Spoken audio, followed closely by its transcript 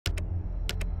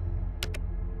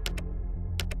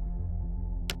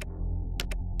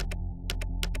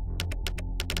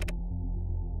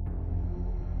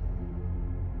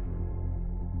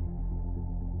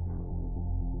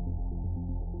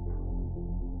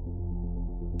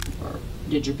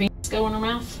Did your penis go in her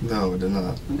mouth? No, it did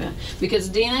not. Okay. Because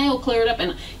DNA will clear it up.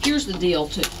 And here's the deal,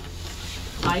 too.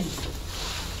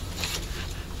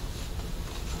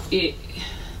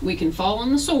 We can fall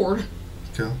on the sword.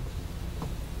 Okay.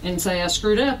 And say I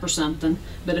screwed up or something.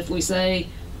 But if we say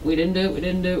we didn't do it, we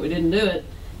didn't do it, we didn't do it,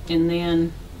 and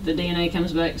then the DNA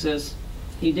comes back and says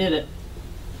he did it,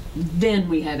 then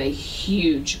we have a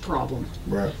huge problem.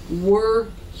 Right. We're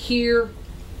here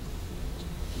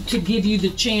to give you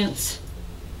the chance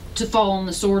to fall on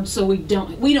the sword, so we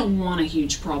don't want a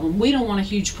huge problem. We don't want a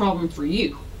huge problem for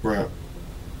you. Right.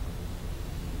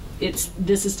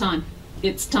 This is time.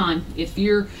 It's time. If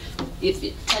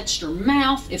it touched her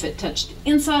mouth, if it touched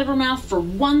the inside of her mouth for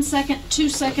 1 second, 2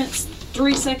 seconds,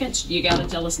 3 seconds, you got to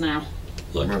tell us now.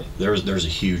 Look, right. there's a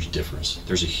huge difference.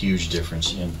 There's a huge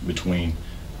difference in between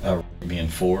being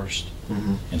forced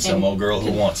and some old girl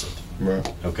who wants it.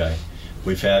 Right. Okay.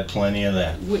 We've had plenty of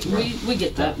that. We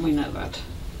get that. We know that.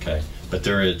 Okay. But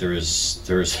there is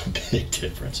a big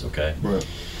difference. Okay. Right.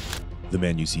 The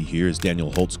man you see here is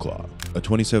Daniel Holtzclaw, a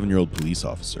 27-year-old police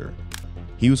officer.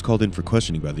 He was called in for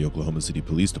questioning by the Oklahoma City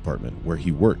Police Department, where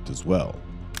he worked as well.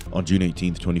 On June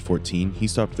 18, 2014, he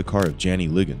stopped the car of Janie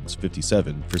Liggins,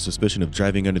 57, for suspicion of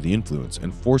driving under the influence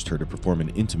and forced her to perform an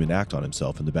intimate act on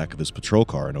himself in the back of his patrol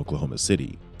car in Oklahoma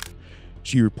City.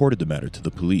 She reported the matter to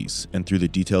the police, and through the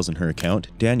details in her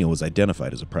account, Daniel was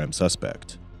identified as a prime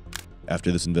suspect.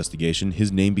 After this investigation,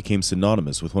 his name became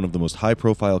synonymous with one of the most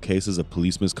high-profile cases of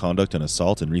police misconduct and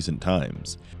assault in recent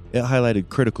times. It highlighted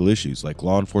critical issues like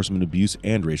law enforcement abuse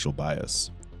and racial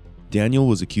bias. Daniel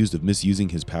was accused of misusing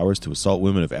his powers to assault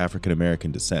women of African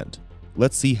American descent.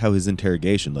 Let's see how his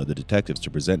interrogation led the detectives to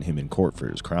present him in court for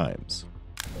his crimes.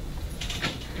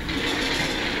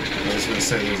 I was going to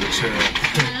say there's a chair.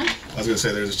 I was going to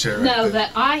say there's a chair right No, there.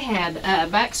 that I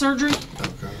had back surgery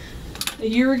Okay. a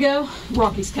year ago.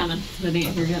 Rocky's coming, but he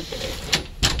ain't here yet.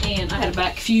 And I had a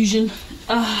back fusion.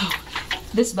 Oh,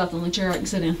 this is about the only chair I can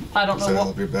sit in. I don't Does know that what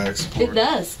help your back support? it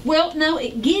does. Well, no,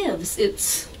 it gives.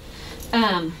 It's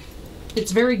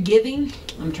very giving.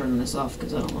 I'm turning this off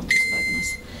because I don't want this bugging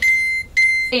us.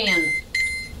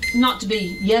 And not to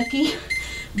be yucky,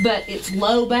 but it's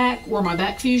low back where my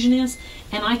back fusion is,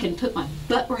 and I can put my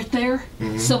butt right there,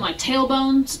 so my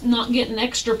tailbone's not getting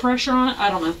extra pressure on it. I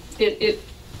don't know.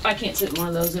 I can't sit in one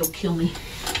of those. It'll kill me.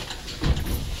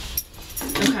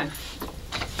 Okay.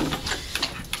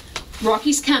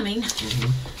 Rocky's coming,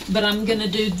 but I'm gonna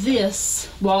do this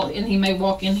and he may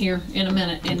walk in here in a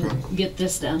minute and get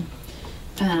this done.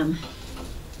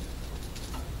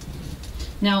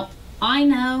 Now, I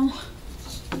know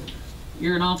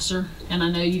you're an officer, and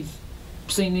I know you've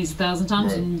seen these 1,000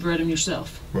 times and you've read them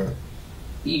yourself. Right.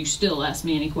 You still ask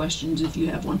me any questions if you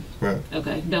have one. Right.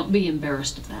 Okay, don't be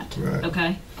embarrassed of that. Right.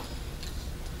 Okay?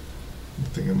 I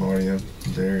think I'm already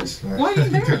embarrassed. Why are you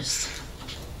embarrassed?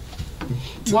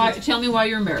 Why? Tell me why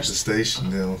you're The embarrassed.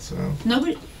 station deal, so.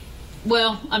 Nobody.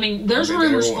 Well, I mean, there's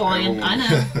rumors flying. I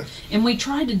know, and we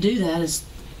tried to do that as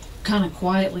kind of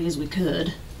quietly as we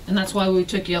could, and that's why we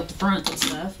took you up the front and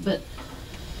stuff. But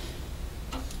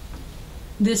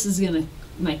this is gonna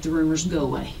make the rumors go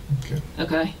away. Okay.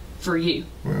 Okay, for you.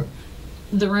 Right.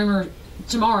 The rumor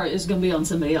tomorrow is gonna be on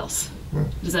somebody else. Right.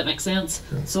 Does that make sense?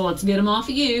 Okay. So let's get them off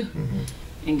of you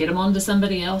and get them onto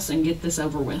somebody else and get this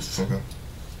over with. Okay.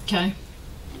 Okay.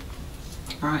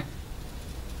 All right.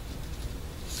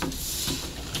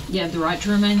 You have the right to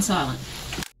remain silent.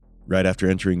 Right after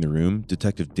entering the room,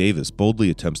 Detective Davis boldly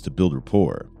attempts to build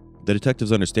rapport. The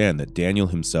detectives understand that Daniel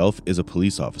himself is a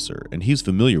police officer, and he's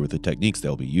familiar with the techniques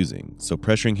they'll be using, so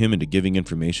pressuring him into giving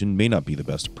information may not be the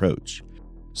best approach.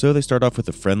 So they start off with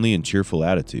a friendly and cheerful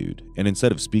attitude, and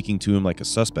instead of speaking to him like a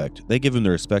suspect, they give him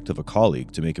the respect of a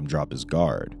colleague to make him drop his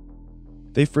guard.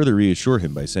 They further reassure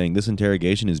him by saying this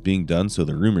interrogation is being done so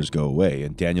the rumors go away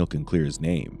and Daniel can clear his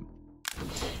name.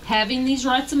 Having these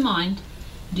rights in mind,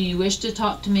 do you wish to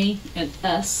talk to me and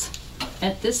us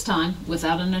at this time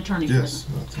without an attorney Yes.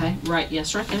 present? Okay, right,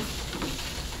 yes, right there.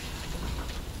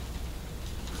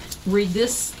 Read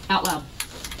this out loud.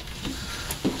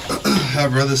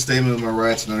 I've read the statement of my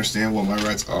rights and understand what my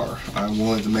rights are. I am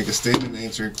willing to make a statement and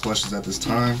answer questions at this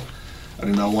time. I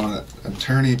do not want an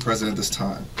attorney present at this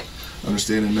time.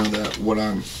 Understand and know that what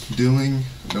I'm doing,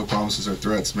 no promises or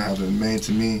threats may have been made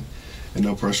to me, and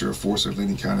no pressure or force of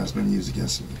any kind has been used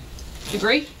against me.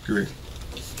 Agree? Agree.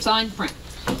 Sign, print.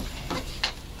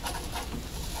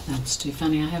 That's too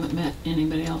funny. I haven't met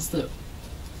anybody else that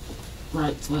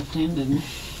writes left-handed.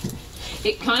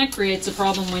 It kind of creates a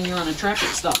problem when you're on a traffic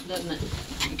stop, doesn't it?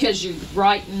 Because you're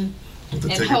writing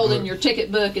and holding your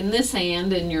ticket book in this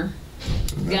hand and your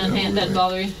gun hand doesn't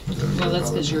bother you? Well,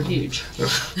 that's because you're huge.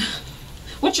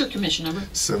 What's your commission number?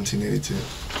 1782.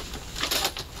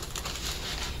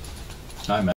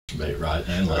 I masturbate right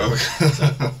and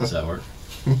left. Does that work?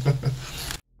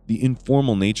 The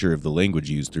informal nature of the language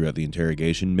used throughout the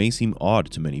interrogation may seem odd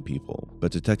to many people,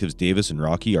 but Detectives Davis and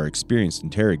Rocky are experienced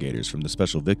interrogators from the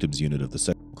Special Victims Unit of the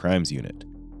Sexual Crimes Unit.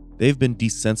 They've been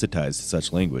desensitized to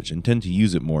such language and tend to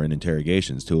use it more in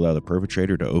interrogations to allow the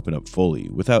perpetrator to open up fully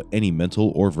without any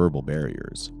mental or verbal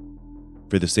barriers.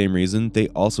 For the same reason, they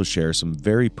also share some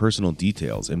very personal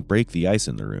details and break the ice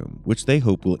in the room, which they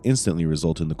hope will instantly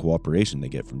result in the cooperation they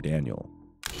get from Daniel.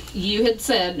 You had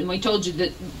said, and we told you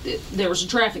that there was a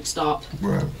traffic stop,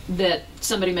 Right. that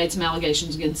somebody made some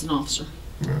allegations against an officer.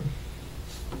 Right.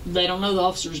 They don't know the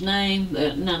officer's name,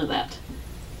 none of that.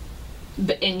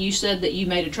 And you said that you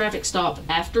made a traffic stop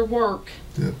after work,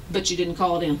 Yeah. but you didn't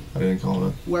call it in. I didn't call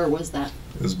it. Where was that?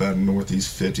 It was about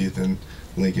Northeast 50th and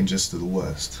Lincoln, just to the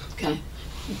west. Okay.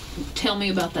 Tell me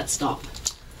about that stop.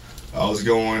 I was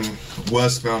going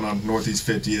westbound on Northeast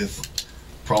 50th,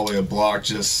 probably a block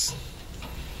just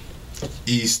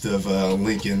east of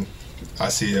Lincoln. I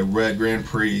see a red Grand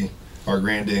Prix, or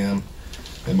Grand Am,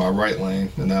 in my right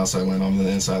lane, in the outside lane. I'm in the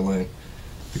inside lane.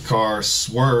 The car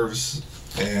swerves,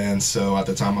 and so at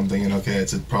the time I'm thinking, okay,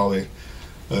 it's probably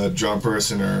a drunk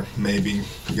person, or maybe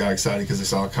got excited because they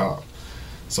saw a cop.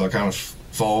 So I kind of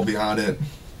fall behind it,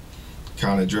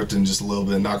 kind of drifting just a little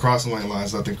bit, not crossing lane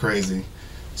lines, nothing crazy.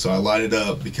 So I lighted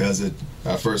up because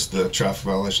at first the traffic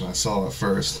violation I saw at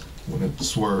first when it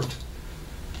swerved.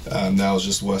 That was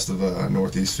just west of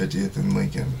Northeast 50th in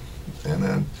Lincoln. And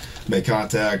then made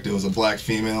contact. It was a black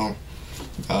female.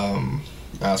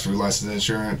 Asked for license and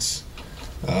insurance.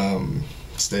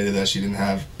 Stated that she didn't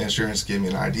have insurance, gave me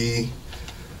an ID.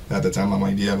 At the time I'm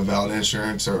like, do you have a valid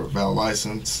insurance or a valid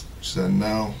license? She said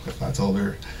no. I told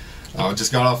her, I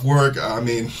just got off work. I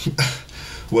mean,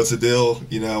 what's the deal?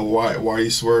 You know, why are you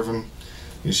swerving?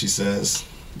 And she says,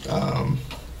 I'm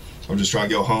just trying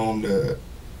to go home to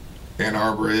Ann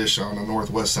Arbor-ish on the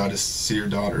northwest side to see your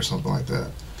daughter or something like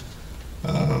that.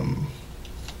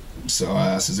 So I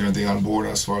asked, is there anything on board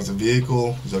as far as the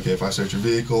vehicle? Is it okay if I search your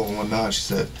vehicle and whatnot? She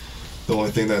said, the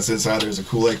only thing that's inside there is a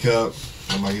Kool-Aid cup.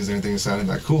 I'm like, is there anything inside of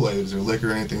that Kool-Aid? Is there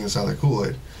liquor or anything inside that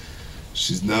Kool-Aid?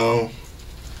 She's no.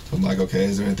 I'm like, okay,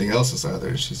 is there anything else inside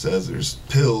there? She says there's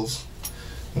pills.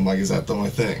 I'm like, is that the only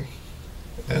thing?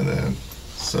 And then,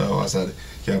 so I said,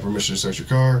 can I have permission to search your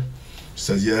car? She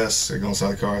said yes. I go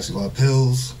inside the car, I see a lot of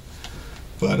pills.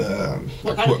 But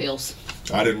what kind of pills?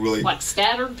 I didn't really. Like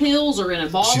scattered pills or in a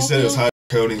bottle? She said it was high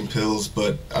coating pills,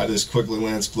 but I just quickly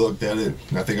looked at it,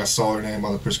 and I think I saw her name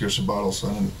on the prescription bottle, so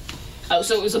I didn't. Oh,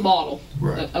 so it was a bottle.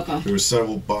 Right. Okay. There were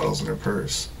several bottles in her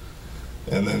purse.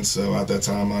 And then, so at that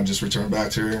time, I just returned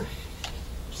back to her.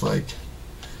 It's like,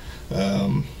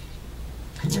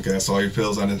 okay, I saw your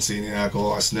pills. I didn't see any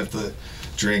alcohol. I sniffed the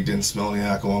drink, didn't smell any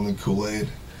alcohol in the Kool-Aid.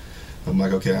 I'm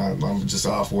like, okay, I'm just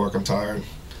off work. I'm tired.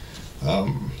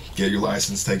 Get your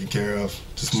license taken care of.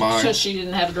 Just mine. So she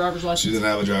didn't have a driver's license? She didn't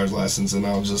have a driver's license, and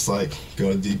I was just like,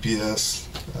 go to DPS,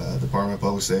 Department of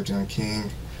Public Safety on King,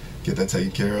 get that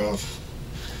taken care of,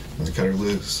 and I cut her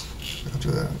loose after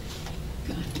that.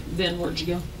 Okay. Then where'd you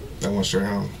go? I went straight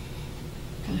home.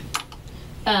 Okay.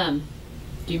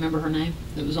 Do you remember her name?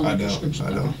 It was on the prescription.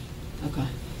 I don't. Okay.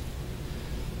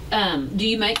 Do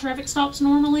you make traffic stops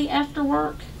normally after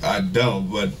work? I don't,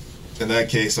 but in that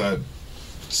case, I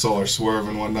saw her swerve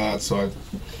and whatnot, so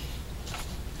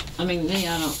I mean, me,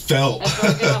 I don't. Felt. After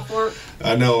I get off work.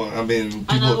 I know. I mean,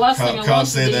 I know, people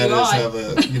cops say that DUI. as have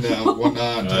a,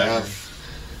 whatnot to have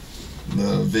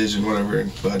the vision, whatever.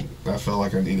 But I felt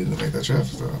like I needed to make that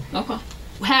traffic stop. Okay.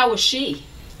 How was she?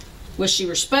 Was she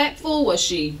respectful? Was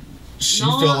she? She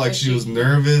felt like she was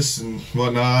nervous and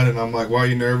whatnot, and I'm like, why are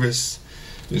you nervous?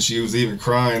 And she was even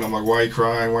crying. I'm like, why are you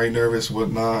crying? Why are you nervous?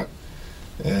 Whatnot?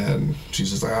 And she's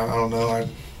just like, I don't know. I'm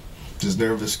just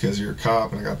nervous because you're a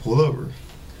cop and I got pulled over.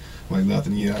 I'm like,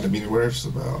 nothing you had to be nervous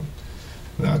about.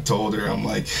 And I told her, I'm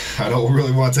like, I don't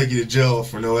really want to take you to jail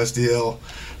for no SDL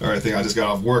or anything. I just got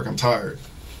off work. I'm tired.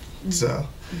 So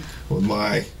with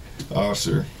my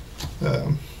officer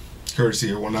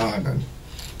courtesy or whatnot, I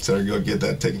said her go get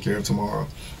that taken care of tomorrow.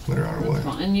 Let her on her way.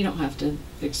 And you don't have to.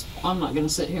 I'm not going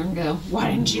to sit here and go, why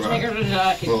didn't you take her to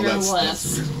the could care less? That's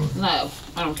the reason why. No,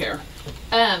 I don't care.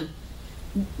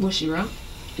 Was she drunk?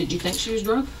 Did you think she was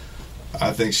drunk?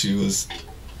 I think she was.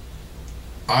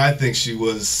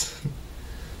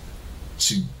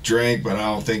 She drank, but I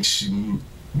don't think she,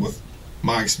 with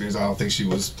my experience, I don't think she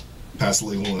was past the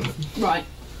legal limit.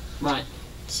 Right.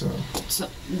 So,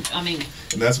 I mean.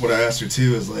 And that's what I asked her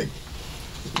too, is like,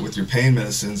 with your pain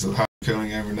medicines, the high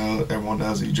coding, everyone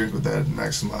knows that you drink with that, it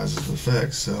maximizes the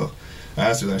effects. So I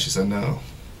asked her that, she said no.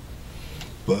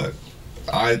 But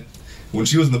when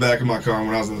she was in the back of my car and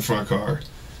when I was in the front car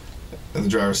in the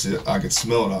driver's seat, I could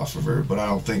smell it off of her, but I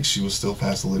don't think she was still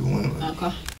past the legal limit.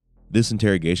 Okay. This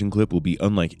interrogation clip will be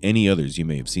unlike any others you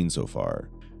may have seen so far.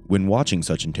 When watching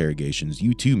such interrogations,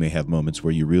 you too may have moments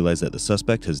where you realize that the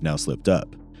suspect has now slipped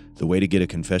up. The way to get a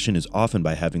confession is often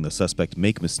by having the suspect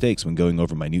make mistakes when going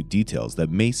over minute details that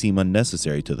may seem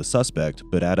unnecessary to the suspect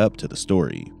but add up to the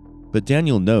story. But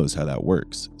Daniel knows how that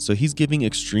works, so he's giving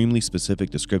extremely specific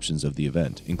descriptions of the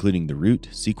event, including the route,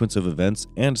 sequence of events,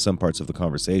 and some parts of the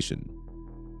conversation.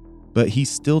 But he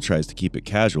still tries to keep it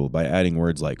casual by adding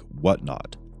words like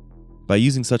whatnot. By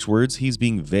using such words, he's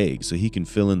being vague so he can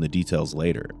fill in the details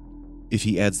later. If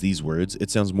he adds these words,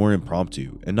 it sounds more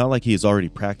impromptu and not like he has already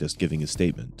practiced giving his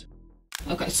statement.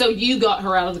 Okay, so you got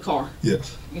her out of the car?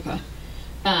 Yes. Okay.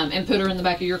 And put her in the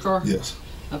back of your car? Yes.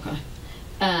 Okay.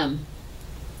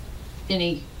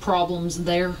 Any problems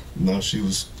there? No, she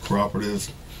was cooperative.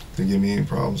 Didn't give me any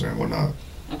problems or whatnot.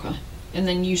 Okay. And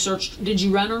then you searched, did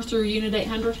you run her through Unit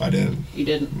 800? I didn't. You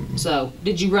didn't? So,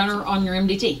 did you run her on your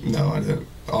MDT? No, I didn't.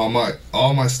 All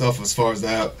my stuff as far as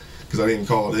that, because I didn't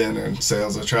call it in and say it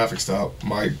was a traffic stop,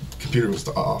 my computer was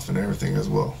off and everything as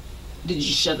well. Did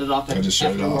you shut it off? I just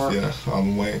shut it off, work? yeah.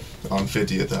 On the way, on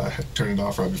 50th, I turned it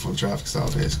off right before the traffic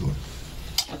stop, basically.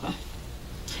 Okay.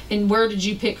 And where did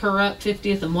you pick her up?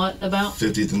 50th and what about?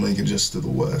 50th and Lincoln, just to the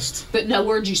west. But no,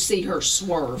 where'd you see her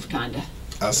swerve, kind of?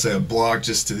 I'd say a block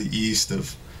just to the east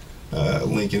of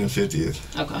Lincoln and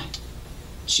 50th. Okay.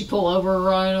 She pull over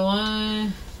right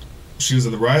away? She was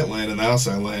in the right lane and the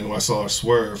outside lane when I saw her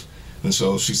swerve. And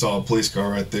so she saw a police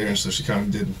car right there, and so she kind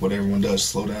of did what everyone does,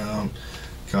 slow down.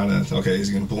 Kind of, okay, is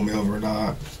he going to pull me over or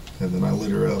not? And then I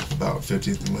lit her up about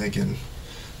 50th and Lincoln,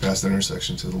 past the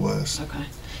intersection to the west. Okay.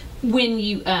 When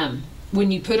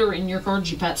you put her in your car, did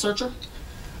you pat search her?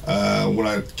 When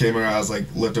I came around, I was like,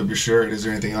 lift up your shirt. Is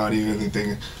there anything on you?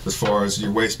 Anything as far as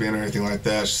your waistband or anything like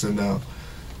that? She said no.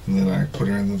 And then I put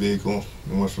her in the vehicle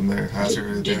and went from there. Asked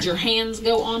her Did your hands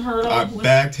go on her at all? I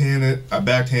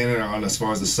backhanded her on as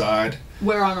far as the side.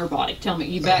 Where on her body? Tell me.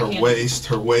 You backhanded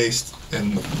her waist,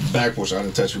 and the back portion. I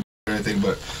didn't touch her or anything,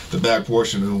 but the back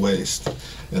portion of the waist.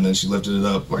 And then she lifted it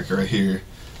up like right here,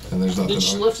 and there's nothing. Did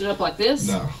she lift it up like this?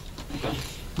 No. Okay.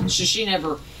 So she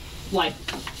never, like,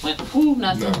 went, whoo,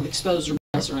 nothing, No. exposed her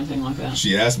breast or anything like that?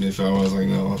 She asked me if I was like,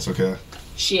 no, it's okay.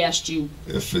 She asked you?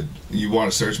 If you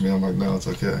want to search me, I'm like, no, it's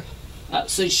okay.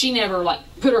 So she never, like,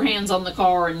 put her hands on the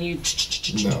car and you...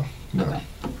 No. Okay.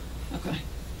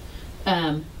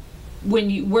 Okay.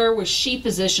 Where was she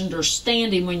positioned or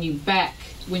standing when you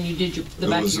did the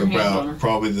back of your hand on her?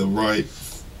 Probably the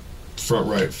front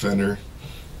right fender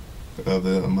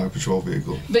of my patrol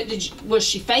vehicle. But was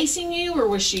she facing you or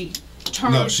was she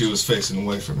turned? No, she was facing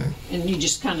away from me. And you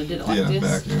just kind of did it like this? this? Yeah,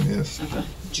 back there, yes. Okay.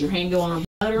 Did your hand go on her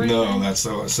butt or anything? No, that's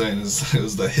what I was saying. It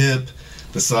was the hip,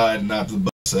 the side, not the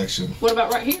butt section. What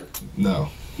about right here? No.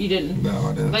 You didn't? No,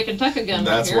 I didn't. They can tuck a gun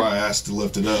That's right here. why I asked to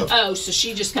lift it up. Oh, so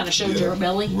she just kind of showed you her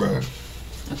belly? Right.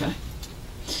 Okay.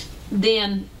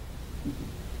 Then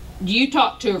you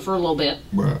talked to her for a little bit.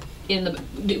 Right.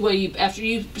 After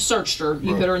you searched her,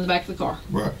 you put her in the back of the car.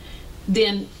 Right.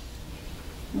 Then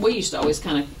we used to always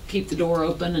kind of keep the door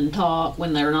open and talk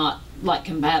when they're not like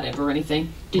combative or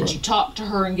anything. Did you talk to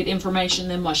her and get information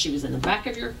then while she was in the back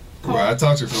of your car? Right. I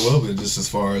talked to her for a little bit, just as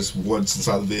far as what's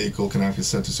inside the vehicle. Can I have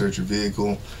consent to search your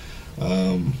vehicle?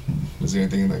 Is there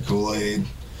anything in that Kool-Aid?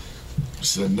 She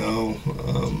said no.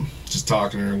 Just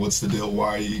talking to her. What's the deal?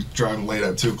 Why are you driving late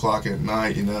at 2 o'clock at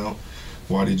night? You know,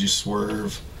 why did you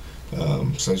swerve?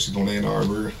 So she's going to Ann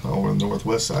Arbor over on the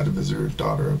northwest side to visit her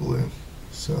daughter, I believe.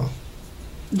 So.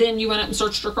 Then you went up and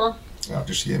searched her car?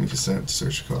 After she gave me consent to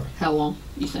search her car. How long,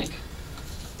 you think?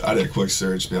 I did a quick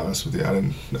search, to be honest with you.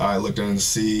 I looked under the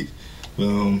seat,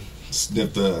 boom,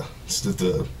 sniffed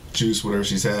the juice, whatever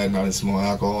she's had, and I didn't smell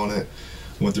alcohol on it.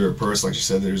 Went through her purse, like she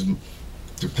said, there's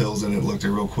pills in it, looked at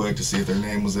it real quick to see if their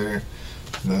name was there,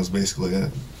 and that was basically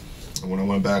it. And when I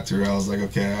went back to her, I was like,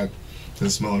 okay, I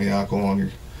didn't smell any alcohol on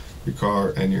your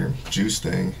car and your juice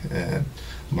thing, and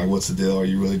I'm like, what's the deal? Are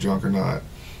you really drunk or not?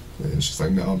 And she's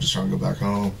like, no, I'm just trying to go back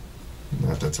home. And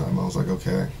at that time, I was like,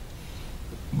 okay,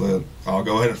 but I'll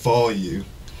go ahead and follow you.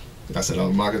 I said,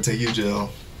 I'm not going to take you to jail.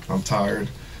 I'm tired.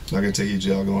 I'm not going to take you to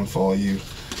jail. I'll go and follow you.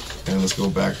 And let's go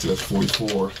back to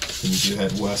 44 and you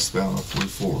head westbound on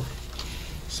 44.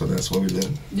 So that's what we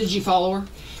did. Did you follow her?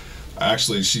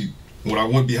 Actually, when I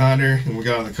went behind her and we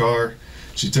got in the car,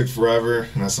 she took forever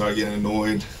and I started getting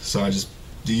annoyed. So I just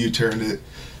U-turned it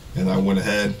and I went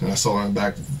ahead and I saw her in the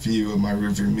back view of my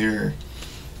rearview mirror.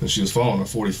 And she was following a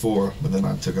 44, but then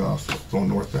I took off going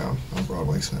northbound on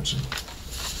Broadway Extension,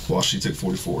 while she took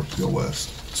 44 to go west.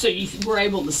 So you were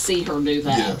able to see her do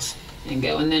that? Yes. And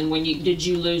go. And then did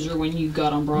you lose her when you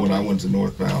got on Broadway? When I went to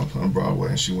northbound on Broadway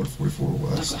and she went 44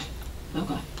 west.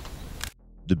 Okay.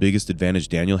 The biggest advantage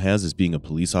Daniel has is being a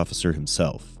police officer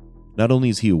himself. Not only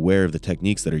is he aware of the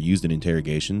techniques that are used in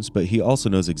interrogations, but he also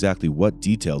knows exactly what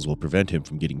details will prevent him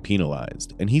from getting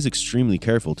penalized, and he's extremely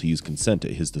careful to use consent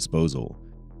at his disposal.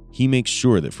 He makes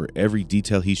sure that for every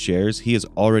detail he shares, he has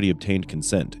already obtained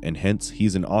consent, and hence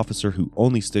he's an officer who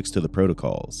only sticks to the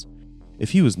protocols.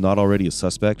 If he was not already a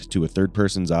suspect to a third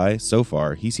person's eye, so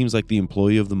far, he seems like the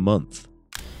employee of the month.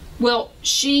 Well,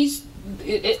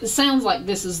 it sounds like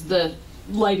this is the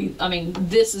lady,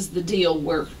 this is the deal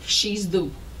where she's the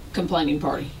complaining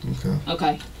party.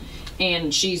 Okay.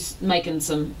 And she's making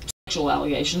some sexual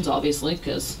allegations, obviously,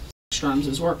 because Strums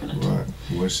is working it. Right.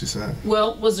 What did she say?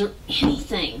 Well, was there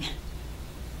anything,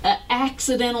 an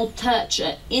accidental touch,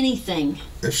 anything?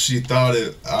 If she thought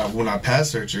it when I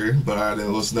passed searched her, but it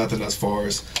was nothing as far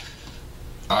as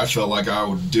I felt like I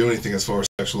would do anything as far as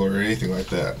sexual or anything like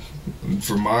that.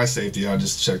 For my safety, I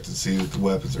just checked to see the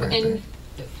weapons or anything.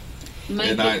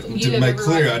 To make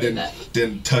clear, I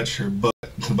didn't touch her butt,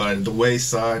 but the waist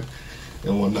side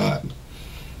and whatnot.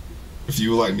 If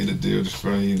you would like me to do it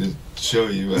for me to show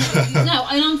you. No,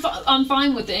 and I'm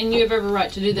fine with it, and you have every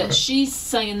right to do that. Right. She's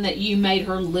saying that you made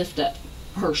her lift up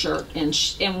her shirt,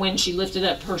 and when she lifted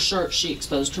up her shirt, she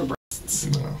exposed her breasts.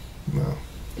 No.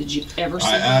 Did you ever see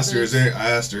I asked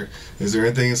her, is there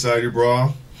anything inside your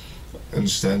bra? And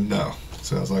she said no.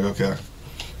 So I was like, okay.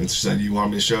 And she said, you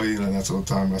want me to show you? And that's all the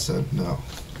time I said, no,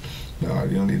 you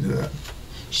don't need to do that.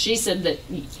 She said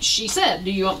she said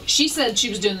she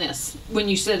was doing this. When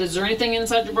you said, is there anything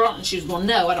inside your bra? And she was going,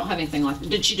 no, I don't have anything like that.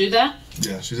 Did she do that?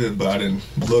 Yeah, she did, but I didn't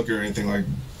look or anything like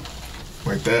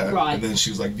that. Right. And then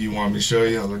she was like, do you want me to show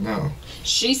you? I was like, no.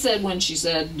 She said when she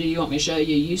said, do you want me to show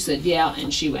you? You said, yeah,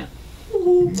 and she went,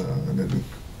 woo-hoo. No, I didn't.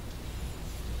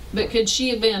 But could she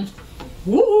have been,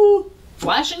 woo-hoo,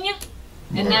 flashing you?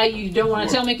 And now you don't want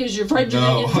to tell me because you're afraid you're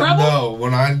going to get in trouble? No,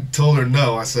 when I told her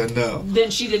no, I said no. Then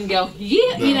she didn't go,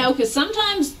 yeah, no. Because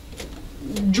sometimes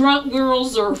drunk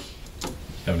girls are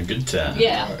having a good time.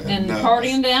 Yeah, and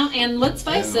partying down. And let's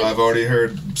face it, I've already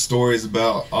heard stories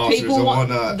about officers and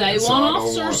whatnot. They want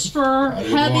officers for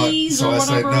hubbies or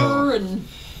whatever.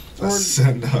 I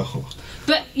said no.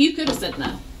 But you could have said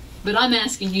no. But I'm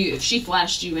asking you if she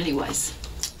flashed you anyways.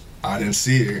 I didn't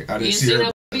see her. I didn't see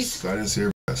her breast. I didn't see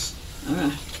her breast.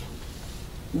 Okay.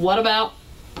 What about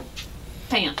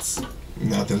pants?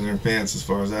 Nothing in her pants as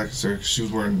far as I concerned. She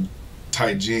was wearing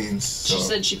tight jeans. So she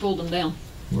said she pulled them down.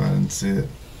 I didn't see it.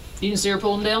 You didn't see her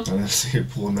pulling down? I didn't see her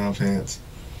pulling down pants.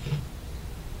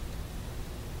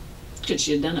 Could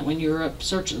she have done it when you were up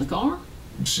searching the car?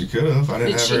 She could have.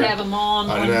 Did she have them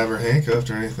on? I didn't have her handcuffed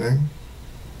or anything.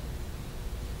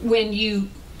 When you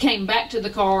came back to the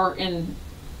car and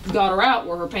got her out,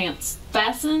 were her pants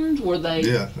fastened? Were they?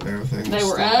 Yeah, everything. They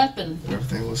were up and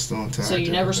everything was still intact. So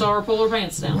you never saw her pull her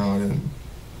pants down? No, I didn't.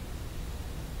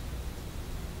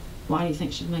 Why do you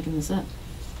think she's making this up?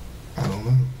 I don't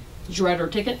know. Did you write her a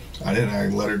ticket? I didn't. I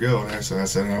let her go. And I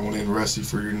said I won't even arrest you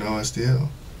for your no STL.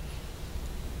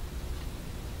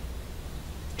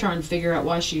 Trying to figure out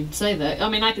why she'd say that. I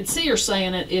mean, I could see her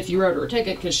saying it if you wrote her a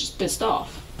ticket because she's pissed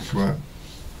off. Right.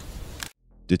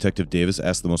 Detective Davis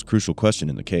asked the most crucial question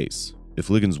in the case. If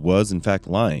Liggins was, in fact,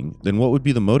 lying, then what would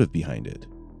be the motive behind it?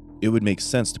 It would make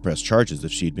sense to press charges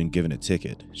if she had been given a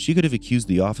ticket. She could have accused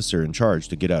the officer in charge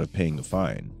to get out of paying the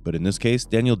fine. But in this case,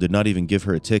 Daniel did not even give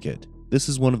her a ticket. This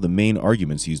is one of the main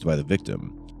arguments used by the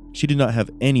victim. She did not have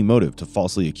any motive to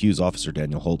falsely accuse Officer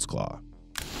Daniel Holtzclaw.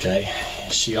 Okay.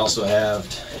 She also had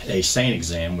a SANE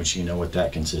exam, which you know what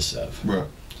that consists of. Right.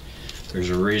 There's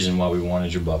a reason why we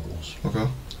wanted your buckles. Okay.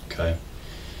 Okay.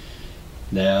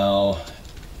 Now,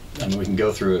 I mean, we can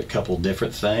go through a couple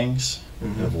different things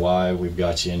of why we've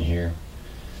got you in here,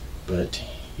 but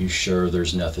you sure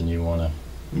there's nothing you want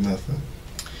to? Nothing.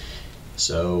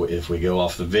 So if we go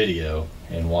off the video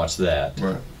and watch that,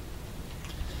 right,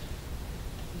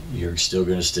 you're still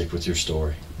going to stick with your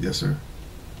story? Yes, sir.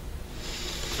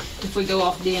 If we go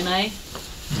off DNA?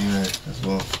 DNA as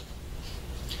well.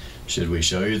 Should we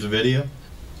show you the video?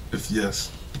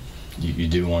 Yes. You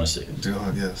do want to see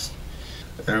it? Yes.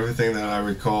 Everything that I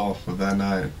recall of that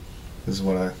night is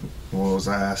what was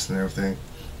asked and everything.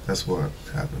 That's what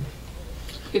happened.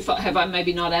 Have I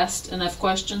maybe not asked enough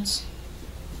questions?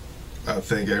 I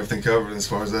think everything covered as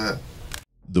far as that.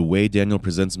 The way Daniel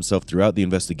presents himself throughout the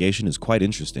investigation is quite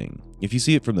interesting. If you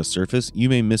see it from the surface, you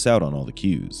may miss out on all the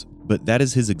cues. But that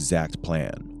is his exact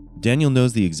plan. Daniel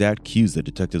knows the exact cues that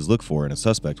detectives look for in a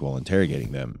suspect while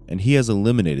interrogating them, and he has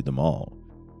eliminated them all.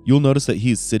 You'll notice that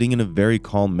he is sitting in a very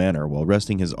calm manner while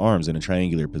resting his arms in a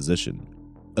triangular position.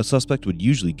 A suspect would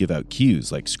usually give out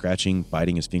cues like scratching,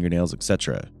 biting his fingernails,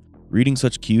 etc. Reading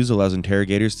such cues allows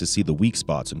interrogators to see the weak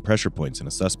spots and pressure points in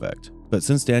a suspect, but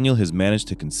since Daniel has managed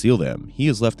to conceal them, he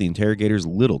has left the interrogators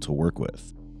little to work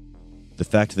with. The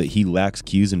fact that he lacks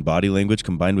cues in body language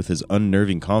combined with his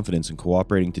unnerving confidence in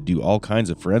cooperating to do all kinds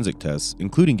of forensic tests,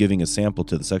 including giving a sample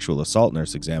to the sexual assault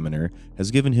nurse examiner,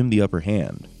 has given him the upper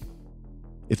hand.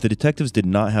 If the detectives did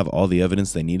not have all the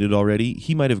evidence they needed already,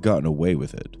 he might have gotten away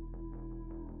with it.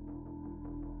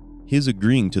 His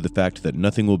agreeing to the fact that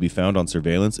nothing will be found on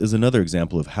surveillance is another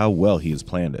example of how well he has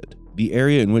planned it. The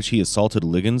area in which he assaulted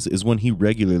Liggins is one he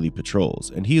regularly patrols,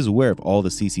 and he is aware of all the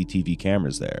CCTV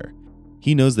cameras there.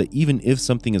 He knows that even if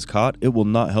something is caught, it will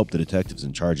not help the detectives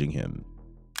in charging him.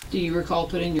 Do you recall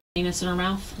putting your penis in her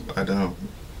mouth? I don't.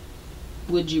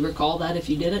 Would you recall that if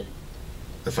you did it?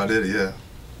 If I did it, yeah.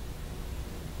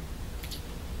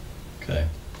 Okay.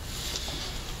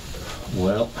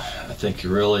 Well, I think you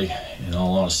really, in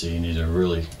all honesty, you need to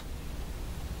really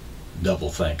double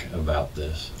think about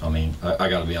this. I mean, I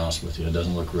gotta be honest with you, it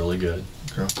doesn't look really good.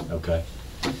 Okay. Okay.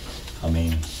 I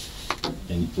mean,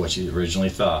 in what you originally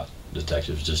thought,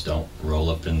 detectives just don't roll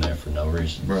up in there for no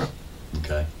reason. Right.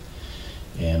 Okay.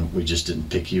 And we just didn't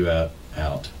pick you out.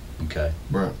 Okay.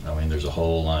 Right. I mean, there's a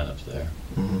whole lineup there.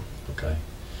 Mm-hmm. Okay.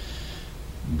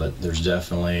 But there's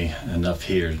definitely enough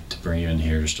here to bring you in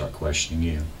here to start questioning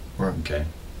you. Right. Okay.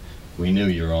 We knew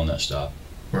you were on that stop.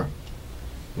 Right.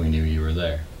 We knew you were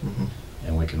there. Mm-hmm.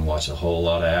 And we can watch a whole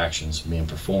lot of actions being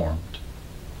performed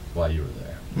while you were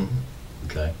there. Mm-hmm.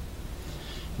 Okay.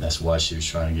 And that's why she was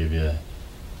trying to give you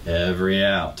every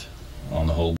out on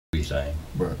the whole thing.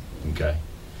 Right. Okay.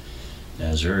 Now,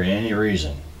 is there any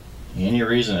reason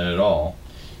at all,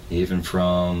 even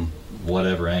from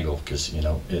whatever angle, because, you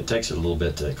know, it takes a little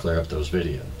bit to clear up those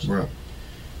videos. Right.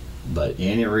 But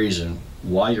any reason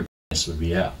why your penis would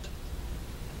be out?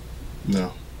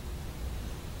 No.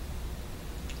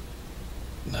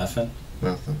 Nothing?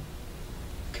 Nothing.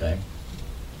 Okay.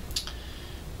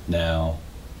 Now,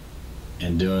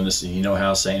 in doing this, you know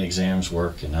how SAINT exams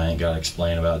work, and I ain't got to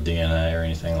explain about DNA or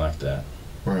anything like that.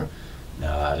 Right.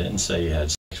 Now, I didn't say you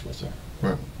had sex with her.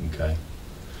 Right. Okay.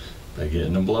 But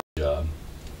getting a blowjob,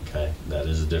 okay, that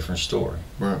is a different story.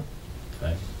 Right.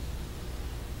 Okay.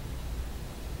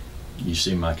 You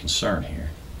see my concern here.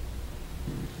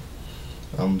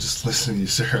 I'm just listening to you,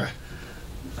 sir.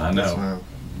 I know, Yes, ma'am.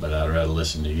 but I'd rather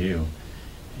listen to you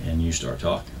and you start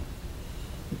talking.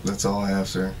 That's all I have,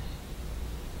 sir.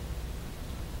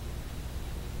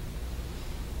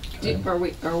 Okay.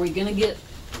 Are we gonna get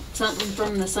something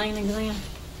from the SAINT exam?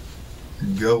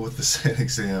 Go with the SAINT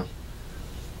exam.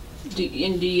 Do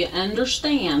you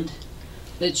understand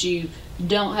that you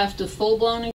don't have to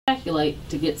full-blown ejaculate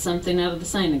to get something out of the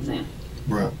SAINT exam?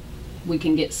 Right. We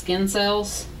can get skin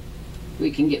cells,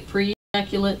 we can get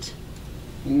pre-ejaculate,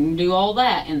 we can do all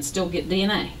that and still get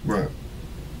DNA. Right.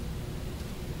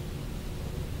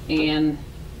 And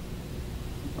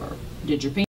did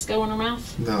your penis go in her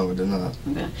mouth? No, it did not.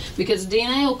 Okay. Because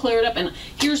DNA will clear it up. And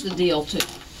here's the deal too.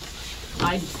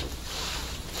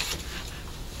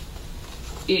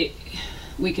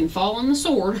 We can fall on the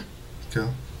sword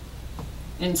Okay.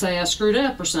 and say I screwed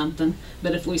up or something,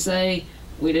 but if we say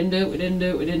we didn't do it,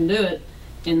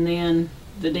 and then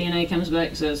the DNA comes back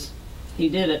and says he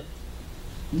did it,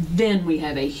 then we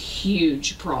have a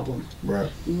huge problem. Right.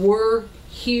 We're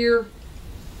here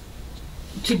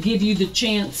to give you the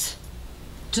chance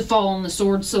to fall on the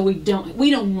sword, so we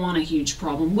don't want a huge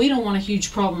problem. We don't want a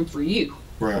huge problem for you.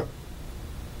 Right.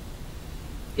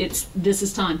 This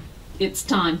is time. It's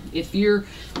time. If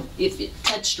it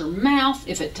touched her mouth,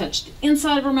 if it touched the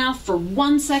inside of her mouth for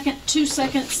 1 second, 2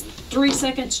 seconds, 3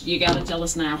 seconds, you got to tell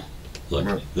us now. Look,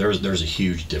 Right. there's a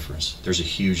huge difference. There's a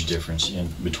huge difference in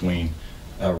between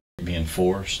being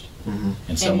forced Mm-hmm.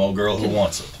 and some old girl who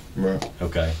wants it. Right.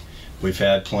 Okay, we've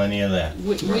had plenty of that.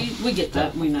 We get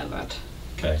that. We know that.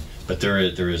 Okay, but there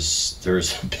is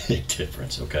a big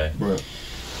difference. Okay, Right.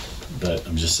 but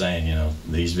I'm just saying, you know,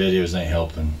 these videos ain't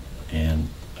helping, and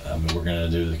I mean, we're gonna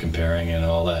do the comparing and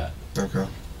all that. Okay.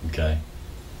 Okay,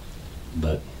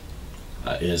 but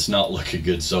it's not looking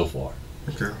good so far.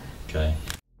 Okay. Okay.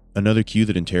 Another cue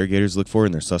that interrogators look for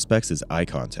in their suspects is eye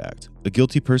contact. A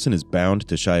guilty person is bound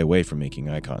to shy away from making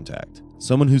eye contact.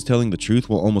 Someone who's telling the truth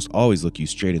will almost always look you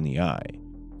straight in the eye.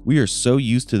 We are so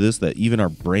used to this that even our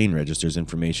brain registers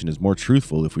information as more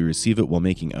truthful if we receive it while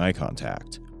making eye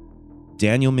contact.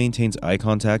 Daniel maintains eye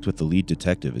contact with the lead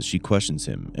detective as she questions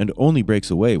him and only breaks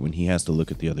away when he has to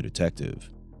look at the other detective.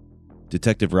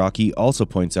 Detective Rocky also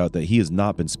points out that he has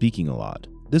not been speaking a lot.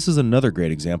 This is another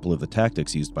great example of the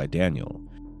tactics used by Daniel.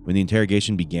 When the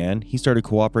interrogation began, he started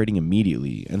cooperating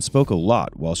immediately and spoke a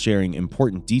lot while sharing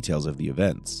important details of the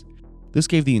events. This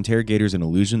gave the interrogators an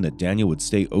illusion that Daniel would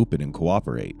stay open and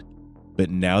cooperate. But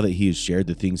now that he has shared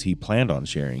the things he planned on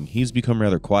sharing, he's become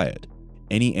rather quiet.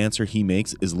 Any answer he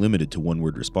makes is limited to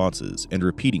one-word responses and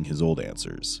repeating his old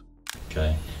answers.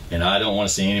 Okay, and I don't want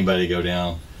to see anybody go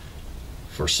down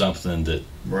for something that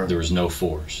there was no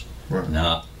force. Right.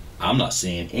 Now, I'm not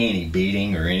seeing any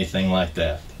beating or anything like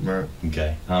that. Right.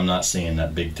 Okay, I'm not seeing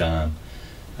that big time,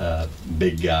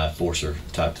 big guy forcer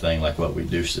type thing like what we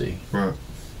do see. Right.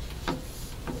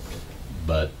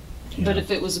 But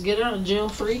if it was a get out of jail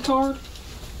free card,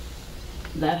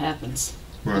 that happens.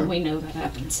 Right. And we know that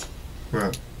happens.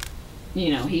 Right.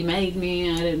 You know, he made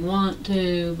me, I didn't want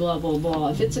to, blah, blah, blah.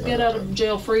 If it's a get out of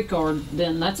jail free card,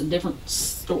 then that's a different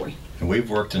story. And we've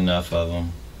worked enough of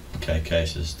them, okay,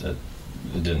 cases that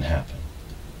it didn't happen.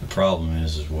 The problem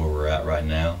is where we're at right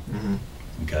now,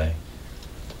 okay?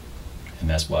 And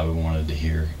that's why we wanted to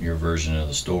hear your version of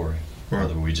the story. Right.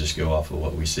 Whether we just go off of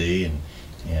what we see and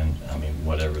I mean,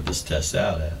 whatever this tests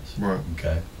out as. Right.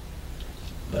 Okay?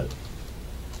 But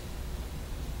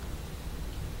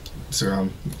sir,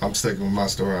 I'm sticking with my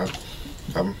story.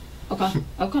 Okay.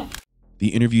 The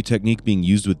interview technique being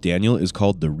used with Daniel is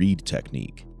called the read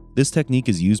technique. This technique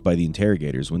is used by the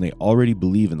interrogators when they already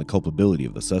believe in the culpability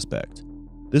of the suspect.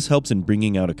 This helps in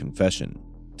bringing out a confession.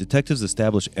 Detectives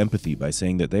establish empathy by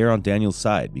saying that they are on Daniel's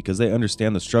side because they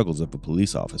understand the struggles of a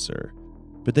police officer.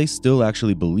 But they still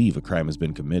actually believe a crime has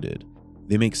been committed.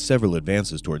 They make several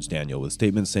advances towards Daniel with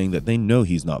statements saying that they know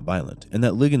he's not violent and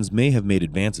that Liggins may have made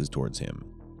advances towards him.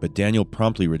 But Daniel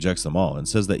promptly rejects them all and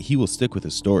says that he will stick with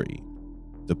his story.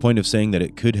 The point of saying that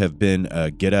it could have been a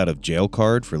get out of jail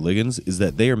card for Liggins is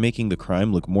that they are making the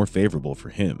crime look more favorable for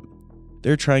him.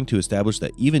 They're trying to establish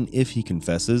that even if he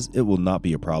confesses, it will not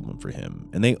be a problem for him,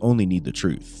 and they only need the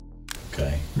truth.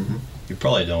 okay. You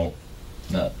probably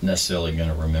not necessarily going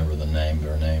to remember the name, but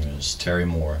her name is Terry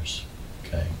Morris.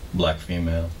 Okay, black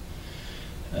female.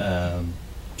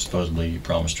 Supposedly you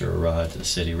promised her a ride to the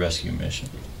city rescue mission.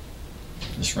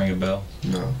 Does this ring a bell?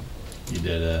 No. You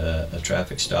did a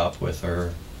traffic stop with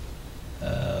her.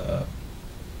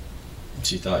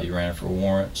 She thought you ran her for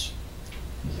warrants.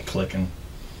 Was it clicking?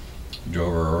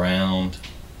 Drove her around.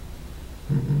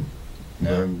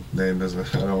 No. My name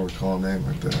doesn't. I don't recall a name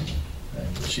like that. Okay,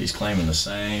 but she's claiming the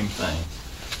same thing.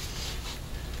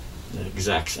 The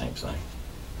exact same thing.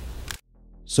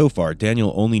 So far,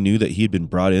 Daniel only knew that he had been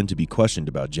brought in to be questioned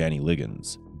about Janny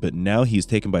Liggins, but now he is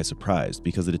taken by surprise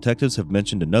because the detectives have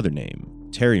mentioned another name,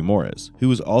 Terry Morris, who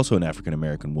was also an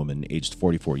African-American woman aged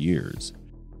 44 years.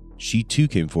 She too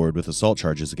came forward with assault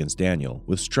charges against Daniel,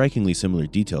 with strikingly similar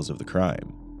details of the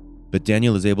crime. But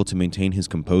Daniel is able to maintain his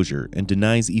composure and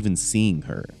denies even seeing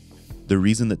her. The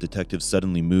reason that detectives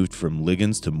suddenly moved from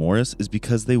Liggins to Morris is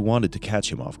because they wanted to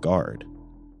catch him off guard.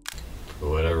 For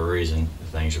whatever reason,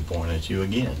 things are pointing at you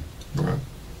again. Right.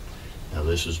 Now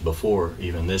this was before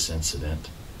even this incident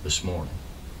this morning.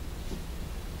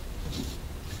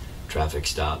 Traffic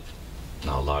stop,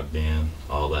 not logged in,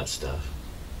 all that stuff.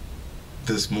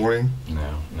 This morning?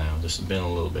 No, this has been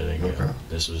a little bit ago. Okay.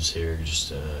 This was here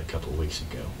just a couple of weeks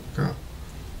ago. Okay.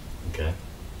 Okay.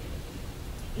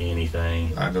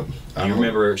 Anything? I don't.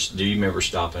 Do you remember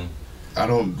stopping? I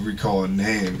don't recall a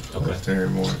name of Terry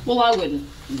Moore. Well, I wouldn't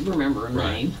remember a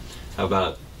name. How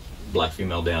about black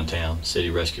female downtown, city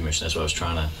rescue mission? That's what I was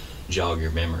trying to jog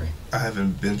your memory. I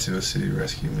haven't been to a city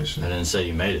rescue mission. I didn't say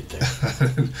you made it there.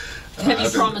 Have you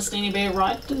promised anybody a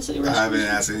ride to the city rescue I haven't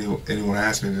mission? asked anyone to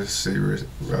ask me to the city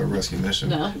rescue mission.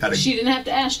 No, she didn't have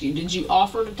to ask you. Did you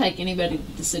offer to take anybody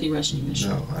to the city rescue mission?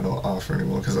 No, I don't offer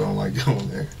anyone because I don't like going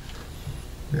there.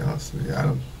 To be honest with you,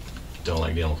 I Don't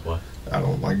like dealing with what? I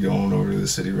don't like going over to the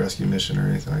city rescue mission or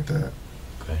anything like that.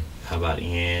 Okay. How about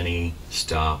any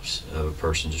stops of a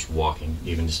person just walking,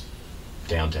 even just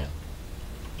downtown?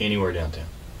 Anywhere downtown?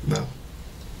 No.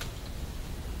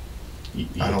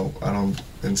 I don't,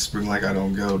 in Spring Lake I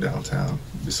don't go downtown.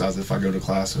 Besides if I go to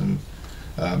Classen,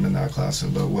 and not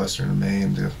Classen, but Western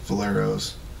Maine to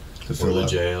Valero's. To Or fill the up.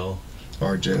 jail.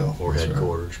 Or jail. Or that's right.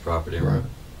 headquarters, property. Right.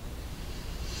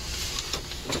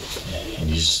 And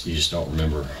you just don't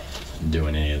remember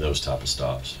doing any of those type of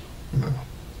stops? No.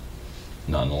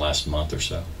 Not in the last month or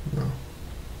so? No.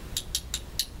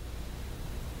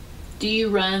 Do you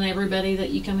run everybody that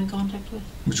you come in contact with?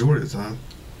 Majority of the time.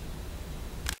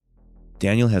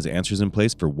 Daniel has answers in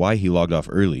place for why he logged off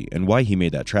early and why he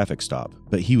made that traffic stop,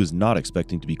 but he was not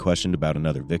expecting to be questioned about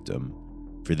another victim.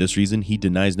 For this reason, he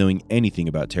denies knowing anything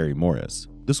about Terry Morris.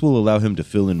 This will allow him to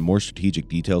fill in more strategic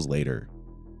details later.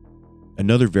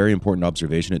 Another very important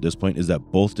observation at this point is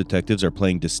that both detectives are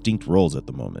playing distinct roles at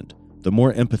the moment. The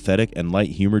more empathetic and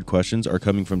light-humored questions are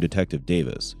coming from Detective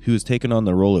Davis, who has taken on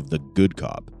the role of the good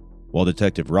cop, while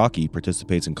Detective Rocky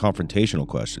participates in confrontational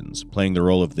questions, playing the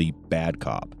role of the bad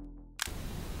cop.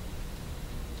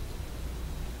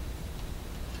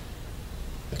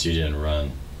 But you didn't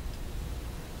run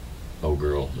old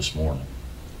girl this morning.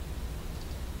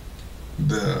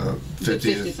 The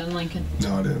 50th. in Lincoln.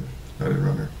 No, I didn't. I didn't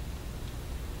run her.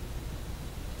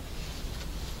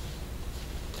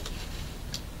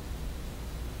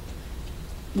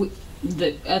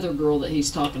 The other girl that he's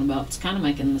talking about is kind of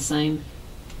making the same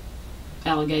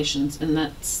allegations, and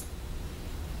that's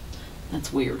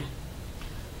weird.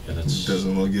 Yeah, that's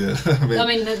Doesn't look good. I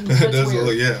mean, that's it doesn't weird.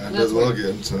 look. Yeah, it That's doesn't look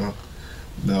weird. good. So,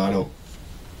 no, I don't.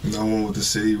 No one with the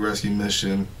city rescue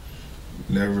mission.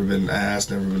 Never been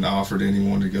asked. Never been offered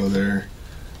anyone to go there.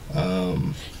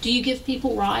 Do you give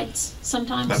people rides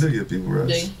sometimes? I do give people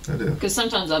rides. Do you? I do. Because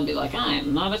sometimes I'd be like, I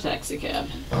am not a taxi cab.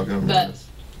 I'll give them But rides.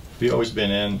 have you always been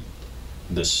in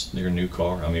your new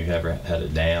car? I mean, have you ever had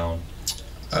it down?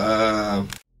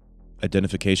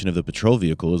 Identification of the patrol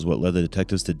vehicle is what led the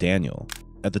detectives to Daniel.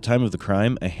 At the time of the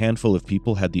crime, a handful of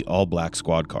people had the all-black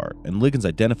squad car, and Liggins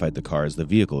identified the car as the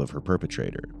vehicle of her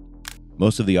perpetrator.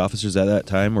 Most of the officers at that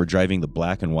time were driving the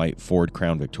black and white Ford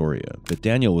Crown Victoria, but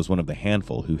Daniel was one of the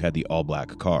handful who had the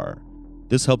all-black car.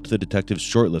 This helped the detectives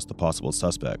shortlist the possible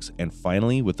suspects, and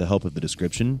finally, with the help of the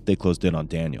description, they closed in on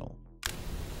Daniel.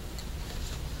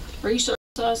 are you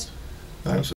circumcised?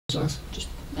 I'm surprised. Just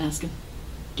asking.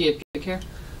 Do you have pubic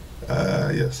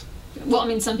hair? Yes. Well, I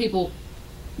mean, some people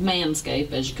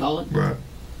manscape, as you call it. Right.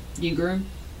 You groom?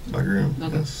 My groom.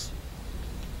 Okay. Yes.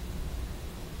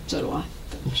 So do I.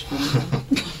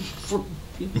 For-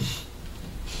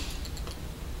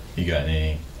 You got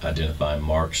any identifying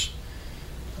marks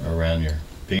around your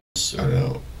penis? I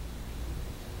don't.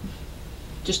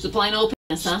 Just the plain old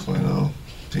penis, huh? Plain old.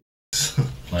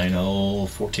 Plain old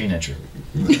 14-incher.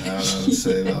 I don't know what to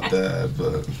say about that,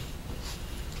 but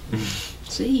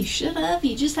See, you should have.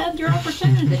 You just had your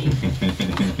opportunity.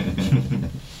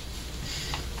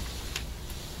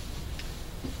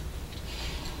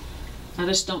 I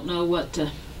just don't know what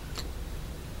to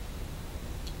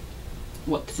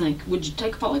think. Would you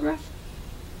take a polygraph?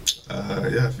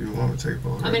 yeah, if you want to take a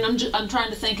polygraph. I mean, I'm trying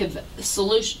to think of a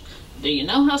solution. Do you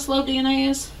know how slow DNA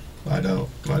is? I don't.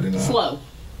 I do not. Slow.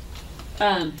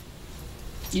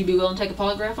 You be willing to take a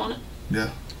polygraph on it? Yeah.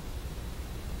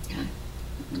 Okay.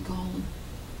 I'm calling.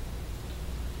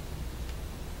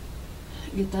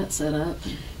 Get that set up.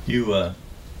 You,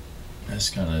 that's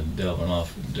kind of delving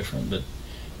off different, but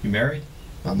you married?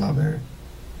 I'm not married.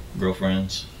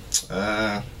 Girlfriends?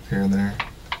 Here and there.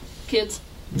 Kids?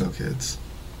 No kids.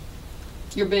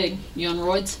 You're big. You on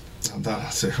roids? I'm not on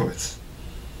steroids.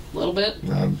 A little bit?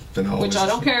 I've been always. Which I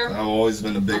don't care. I've always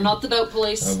been a big. I'm not the dope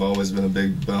police. I've always been a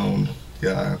big bone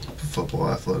guy. Football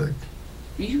athletic.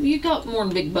 You got more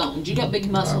than big bones. You got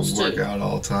big muscles I work too. out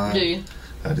all the time. Do you?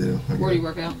 I do. Where do you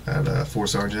work out? At a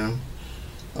 4-star gym.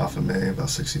 Off of May, about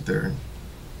 63rd.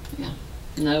 Yeah.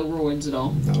 No roids at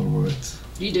all. No roids.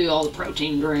 You do all the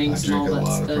protein I drinks and drink all a that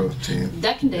lot stuff. of protein.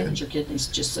 That can damage your kidneys,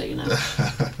 just so you know.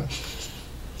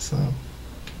 So.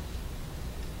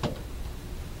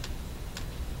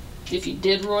 If you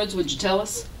did roids, would you tell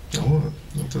us? I would.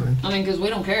 I'll tell you. I mean, because we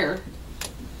don't care.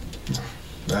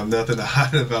 I have nothing to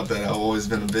hide about that. I've always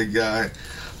been a big guy.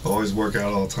 Always work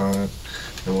out all the time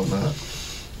and whatnot.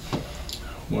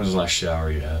 When was the last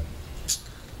shower you had?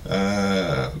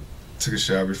 Took a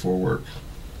shower before work.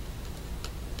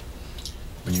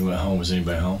 When you went home, was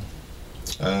anybody home?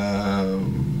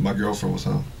 My girlfriend was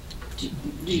home. Do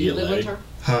Did you you get live laid? with her?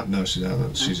 Huh? No, she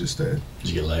doesn't. She just stayed. Did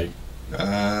you get laid?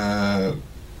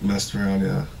 Messed around,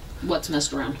 yeah. What's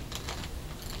messed around?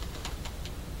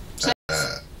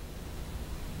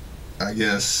 I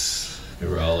guess We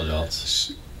were all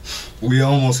adults. we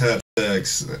almost had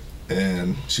sex,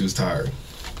 and she was tired.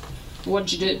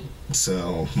 What'd you do?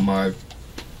 So my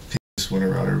penis went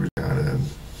around her vagina,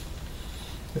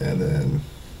 and then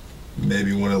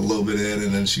maybe went a little bit in,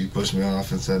 and then she pushed me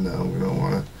off and said, "No, we don't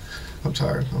want to. I'm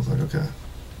tired." I was like, "Okay."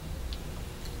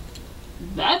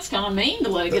 That's kind of mean to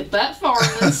let it get that far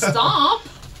and then stop.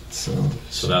 So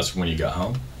that's when you got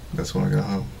home? That's when I got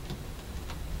home.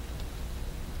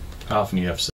 How often do you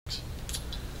have sex?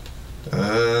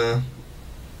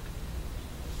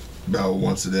 About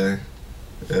once a day,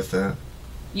 if that.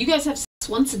 You guys have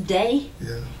once a day?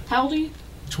 Yeah. How old are you?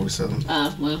 27.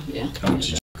 Well, yeah. How much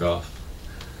did you jerk off?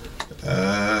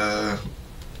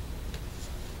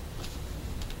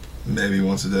 Maybe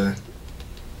once a day.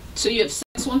 So you have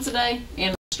sex once a day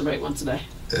and masturbate once a day?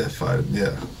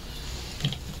 Yeah.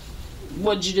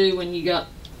 What'd you do when you got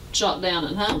shot down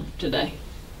at home today?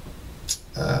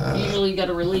 Usually you got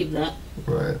to relieve that.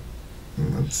 Right.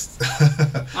 That's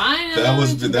I know.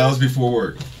 that was before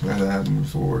work. That happened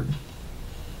before work.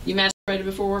 You masturbated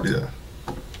before work? Yeah.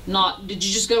 Did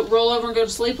you just go roll over and go to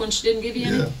sleep when she didn't give you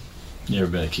any? Yeah. You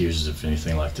ever been accused of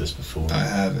anything like this before? I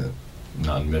haven't.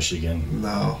 Not in Michigan?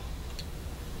 No.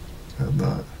 I have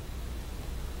not.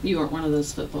 You weren't one of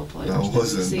those football players. I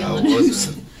wasn't. I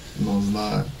was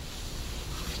not.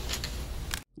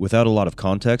 Without a lot of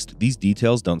context, these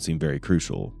details don't seem very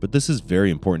crucial, but this is very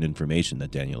important information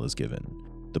that Daniel is given.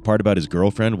 The part about his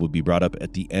girlfriend will be brought up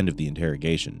at the end of the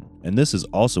interrogation, and this is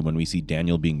also when we see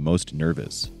Daniel being most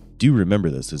nervous. Do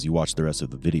remember this as you watch the rest of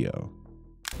the video.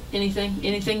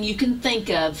 Anything you can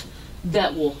think of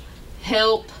that will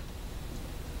help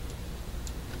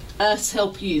us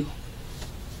help you.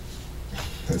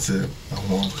 That's it. I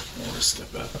want to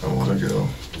step out. I want to go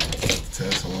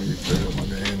test. I want to get cleared up my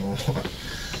name. I want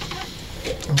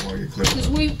to get cleared up.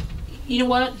 Because you know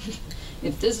what?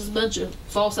 If this is a bunch of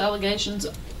false allegations,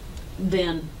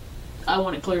 then I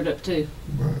want it cleared up too.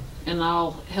 Right. And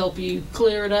I'll help you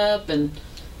clear it up, and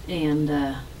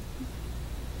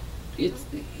it's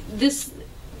this.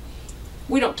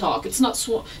 We don't talk. It's not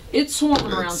it's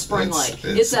swarming around Spring Lake.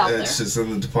 It's out there. It's just in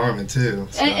the department too.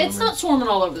 So, it's not swarming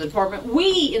all over the department.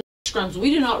 We in the scrums,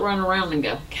 we do not run around and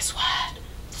go, guess what?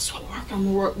 This is what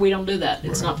we're working. We don't do that.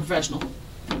 It's not professional.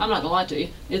 I'm not gonna lie to you.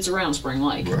 It's around Spring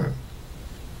Lake. Right.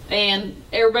 And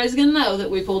everybody's gonna know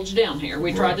that we pulled you down here.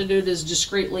 We tried to do it as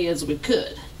discreetly as we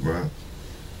could. Right.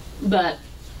 But,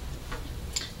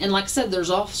 and like I said, there's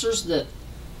officers that,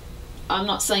 I'm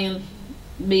not saying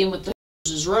being with the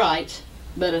is right,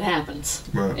 but it happens.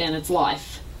 Right. And it's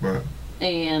life. Right.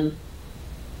 And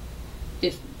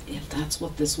if that's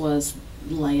what this was,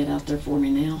 lay it out there for me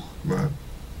now. Right.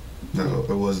 No,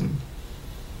 it wasn't.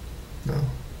 No.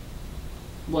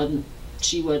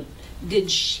 Did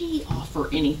she offer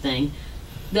anything?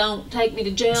 Don't take me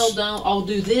to jail, I'll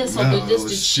do this, I'll do this.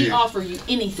 Did she offer you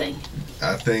anything?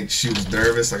 I think she was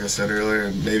nervous, like I said earlier,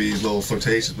 and maybe a little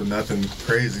flirtatious, but nothing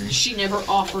crazy. She never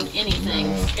offered anything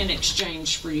in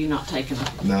exchange for you not taking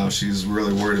her? No, she's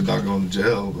really worried about going to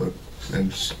jail, but...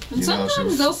 And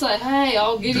sometimes they'll say, hey,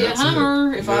 I'll give you a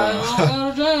Hummer if I don't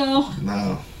go to jail.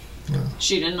 No.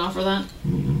 She didn't offer that?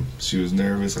 Mm-mm. She was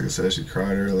nervous, like I said, she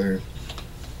cried earlier.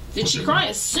 Did she cry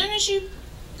as soon as you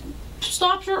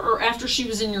stopped her, or after she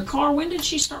was in your car? When did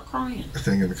she start crying? I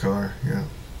think in the car, yeah.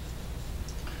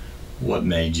 What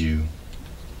made you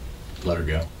let her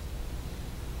go?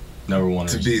 Number one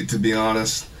reason. To be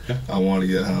honest, I wanted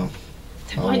to get home.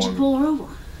 Then why'd you pull her over?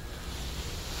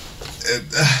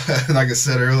 Like I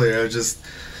said earlier, I just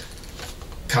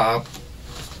cop,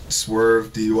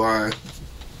 swerve, DUI,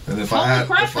 and if I had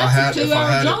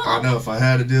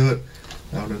to do it,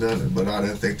 I would have done it. But I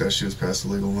didn't think that she was past the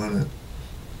legal limit.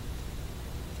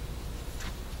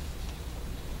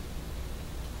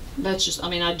 That's just,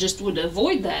 I just would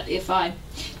avoid that if I...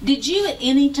 Did you at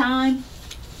any time...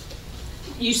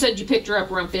 You said you picked her up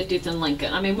around 50th and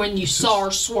Lincoln. When you saw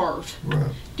her swerve.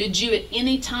 Right. Did you at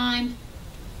any time...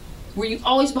 Were you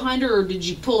always behind her, or did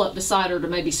you pull up beside her to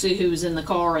maybe see who was in the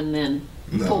car and then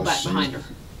pull back behind her?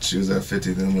 She was at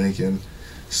 50th and Lincoln,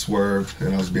 swerved,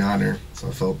 and I was behind her, so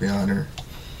I felt behind her.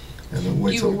 And then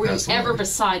wait till Were you ever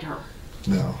beside her?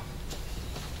 No.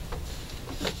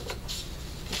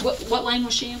 What lane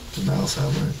was she in? The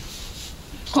Malside lane.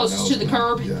 Closest to the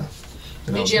curb? Yeah.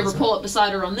 Did you ever pull up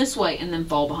beside her on this way and then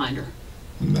fall behind her?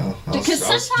 No. I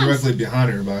was directly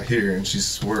behind her about here, and she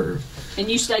swerved. And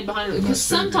you stayed behind her? Because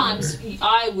sometimes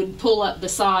I would pull up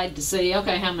beside to see,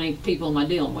 okay, how many people am I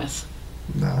dealing with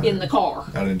in the car?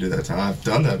 I didn't do that time. I've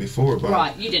done that before, but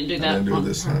right, you didn't do that. I didn't do it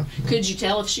this time. No. Could you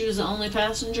tell if she was the only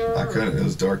passenger? I couldn't. It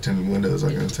was dark tinted windows.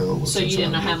 I couldn't tell. So you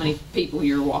didn't know how many people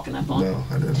you were walking up on? No,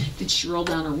 I didn't. Did she roll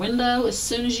down her window as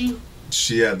soon as you?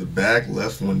 She had the back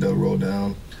left window rolled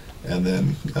down, and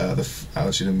then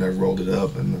she never rolled it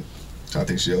up, and I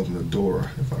think she opened the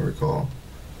door, if I recall.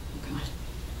 Okay.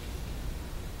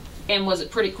 And was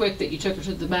it pretty quick that you took her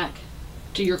to the back,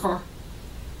 to your car?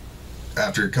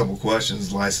 After a couple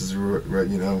questions, license,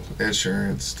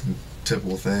 insurance,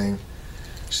 typical thing.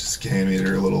 She just gave me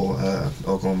her little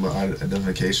Oklahoma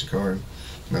identification card.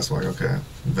 And that's why, okay,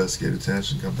 investigate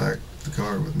attention, come back to the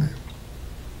car with me.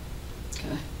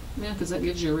 Okay. Yeah, because that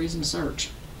gives you a reason to search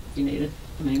if you need it.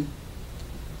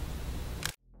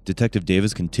 Detective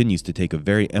Davis continues to take a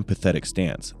very empathetic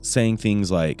stance, saying things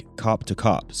like cop to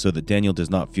cop so that Daniel does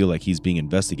not feel like he's being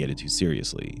investigated too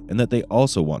seriously, and that they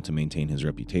also want to maintain his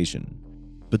reputation.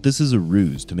 But this is a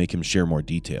ruse to make him share more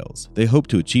details. They hope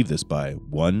to achieve this by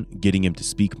 1. Getting him to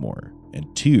speak more,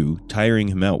 and 2. Tiring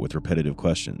him out with repetitive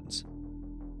questions.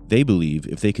 They believe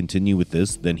if they continue with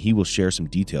this, then he will share some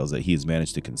details that he has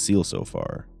managed to conceal so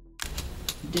far.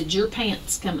 Did your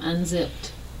pants come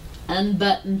unzipped,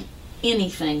 unbuttoned,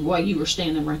 anything while you were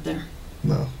standing right there?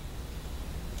 No.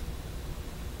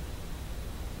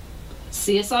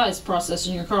 CSI is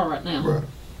processing your car right now. Right.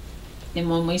 And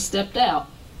when we stepped out,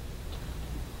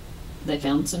 they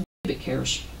found some pubic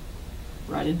hairs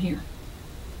right in here.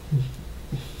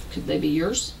 Could they be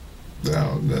yours?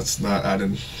 No, that's not. I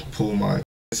didn't pull my out.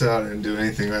 I didn't do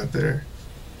anything right there.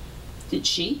 Did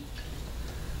she?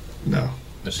 No.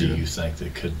 But do you think they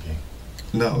could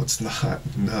be? No, it's not.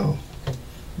 No.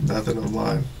 Nothing of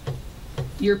mine.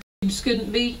 Your pubes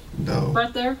couldn't be No.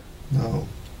 right there? No.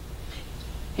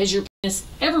 Has your penis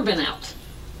ever been out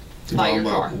by your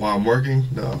car? While I'm working?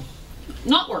 No.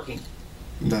 Not working?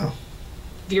 No.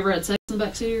 Have you ever had sex in the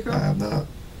backseat of your I car? have not.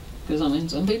 Because, I mean,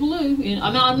 some people do. You know,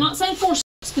 I mean, I'm not saying forced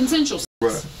sex, consensual sex.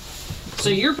 Right. So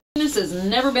your penis has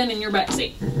never been in your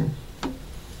backseat? Mm-mm.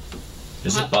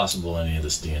 Is it possible any of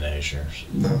this DNA is yours?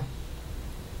 No.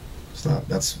 It's not.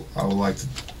 That's. I would like to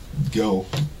go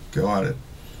at it.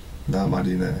 Not my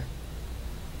DNA.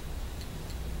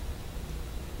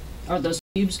 Are those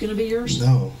pubes going to be yours?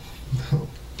 No. No.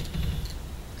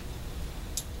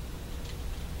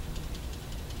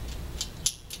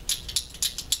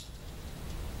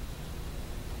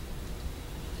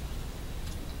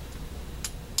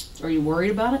 Are you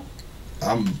worried about it?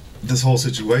 This whole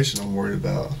situation I'm worried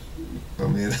about. I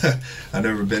mean, I've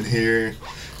never been here,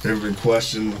 never been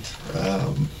questioned,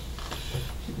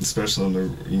 especially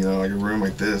in like a room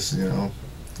like this,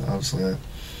 Obviously,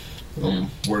 I'm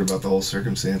worried about the whole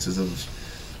circumstances of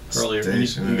Earlier,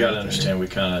 station you and got to everything. understand we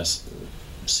kind of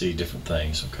see different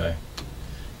things, okay?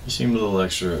 You seemed a little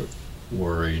extra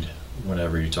worried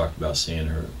whenever you talked about seeing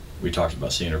her. We talked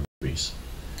about seeing her boobies.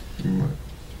 Mm,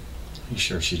 You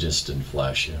sure she just didn't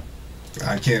flash you?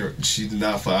 I can't. She did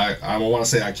not fly. I don't want to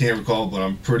say I can't recall, but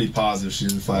I'm pretty positive she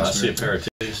didn't Well, flash. I see a pair of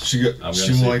titties. She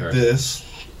went like this,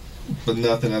 but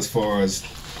nothing as far as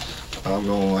I'm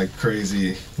going like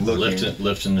crazy looking.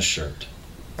 Lifting the shirt.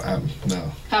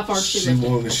 No. How far did she lift it?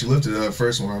 When she lifted it up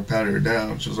first, when I patted her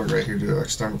down, she was like right here to her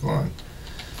stomach line.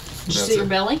 Did you see her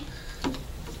belly?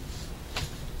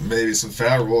 Maybe some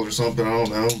fat roll or something. I don't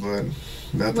know, but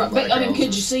nothing. Right, like but, I mean, was-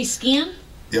 could you see skin?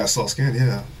 Yeah, I saw skin.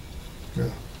 Yeah.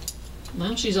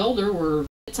 Well, she's older. Were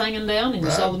tits hanging down and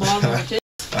you saw the bottom of her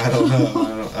tits? I don't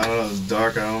know. I don't know. It's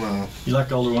dark. I don't know. You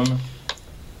like older women?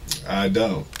 I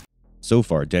don't. So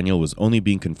far, Daniel was only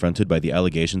being confronted by the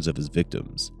allegations of his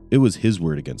victims. It was his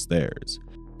word against theirs.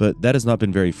 But that has not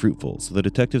been very fruitful, so the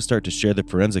detectives start to share the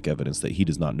forensic evidence that he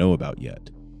does not know about yet.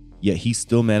 Yet he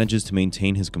still manages to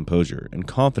maintain his composure and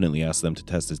confidently asks them to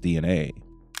test his DNA.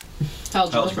 How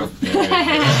old's your How's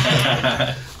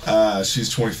girlfriend? She's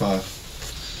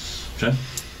 25. Okay.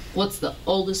 What's the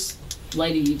oldest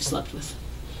lady you've slept with?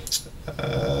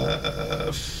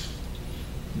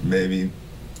 Maybe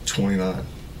 29.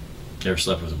 You ever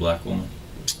slept with a black woman?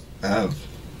 I have.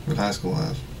 In high school, I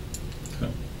have.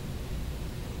 Okay.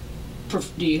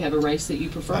 Do you have a race that you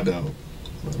prefer? I don't.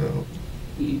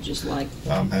 You just like...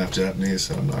 I'm half Japanese,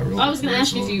 so I'm not really. I was gonna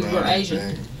ask you if you racial were about Asian.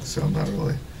 anything, so I'm not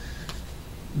really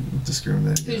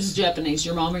discriminating. Who's Japanese,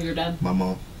 your mom or your dad? My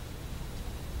mom.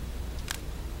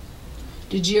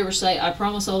 Did you ever say, I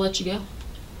promise I'll let you go?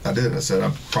 I did. I said,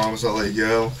 I promise I'll let you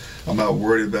go. I'm not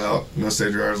worried about no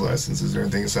state driver's licenses or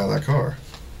anything inside that car.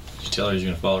 Did you tell her you were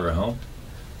going to follow her home?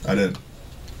 I did.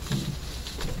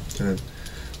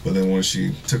 But then when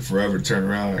she took forever to turn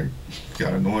around, I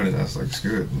got annoyed and I was like,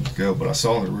 screw it, let's go. But I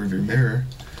saw in the rearview mirror,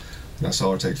 and I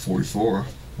saw her take 44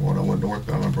 when I went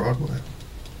northbound on Broadway.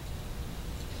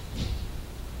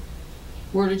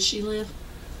 Where did she live?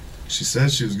 She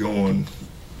said she was going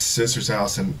sister's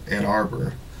house in Ann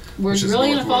Arbor. Were which you is really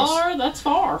gonna northwest. follow her? That's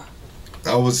far.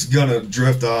 I was gonna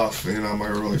drift off, and I might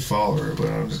really follow her, but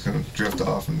I'm just gonna drift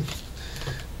off and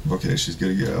okay, she's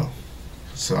good to go.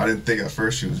 So I didn't think at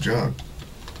first she was drunk.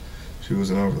 She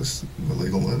wasn't over the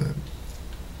legal limit.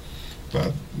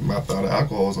 But I thought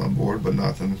alcohol was on board, but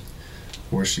nothing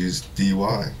where she's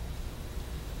DUI.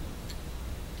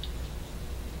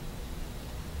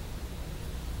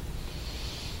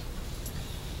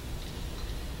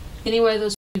 Anyway,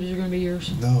 those pubes are gonna be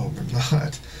yours. No, they're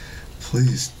not.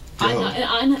 Please, go.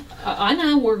 I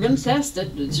know. We're gonna test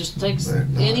it. It just takes. They're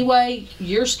not. Anyway,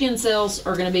 your skin cells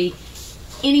are gonna be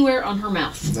anywhere on her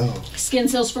mouth? No. Skin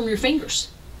cells from your fingers?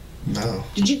 No.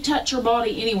 Did you touch her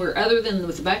body anywhere other than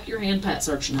with the back of your hand pat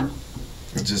searching her?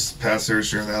 Just pat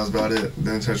searched her and that was about it.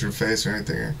 Didn't touch her face or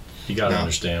anything. You got to No.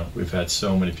 understand, we've had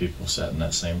so many people sat in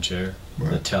that same chair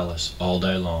Right. that tell us all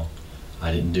day long,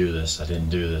 I didn't do this, I didn't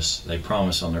do this. They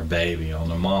promise on their baby, on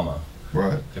their mama.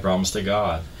 Right. They promise to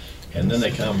God. And then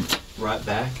they come right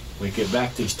back. We get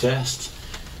back these tests,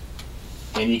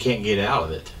 and you can't get out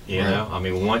of it. You Right. know? I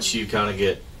mean, once you kind of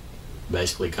get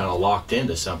basically kind of locked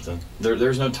into something,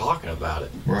 there's no talking about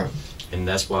it. Right. And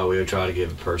that's why we would try to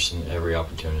give a person every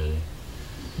opportunity.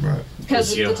 Right.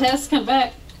 Because if you know- the tests come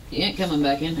back, you ain't coming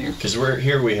back in here. Because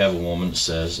here we have a woman that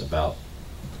says about,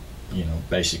 you know,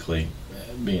 basically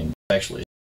being sexually,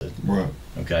 Right.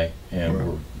 okay? And Right.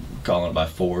 we're calling it by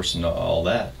force and all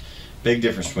that. Big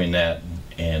difference between that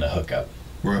and a hookup.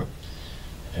 Right.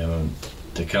 And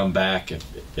to come back,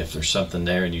 if there's something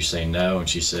there and you say no, and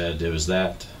she said it was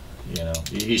that, you know,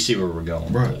 you see where we're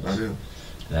going. Right. with I this. do. And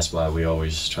that's why we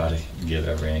always try to give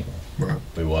every angle. Right.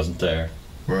 We wasn't there,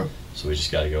 Right. so we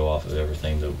just got to go off of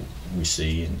everything that we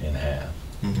see and have.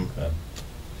 Mm-hmm. Okay.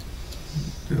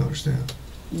 Do understand.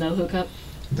 No hookup?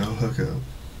 No hookup.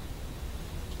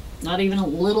 Not even a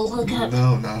little hookup?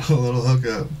 No, not a little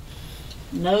hookup.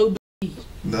 No.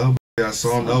 No. I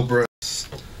saw no breasts.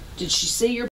 Did she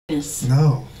see your penis?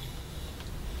 No.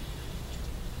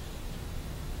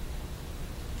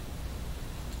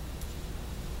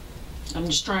 I'm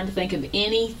just trying to think of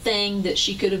anything that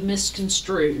she could have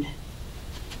misconstrued.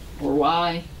 Or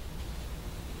why.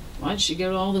 Why did she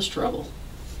go to all this trouble?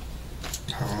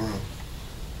 I don't know.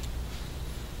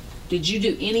 Did you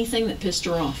do anything that pissed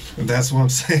her off? And that's what I'm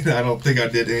saying. I don't think I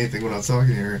did anything when I was talking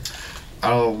to her. I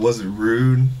don't. Was it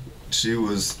rude? She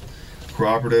was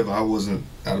cooperative. I wasn't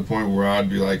at a point where I'd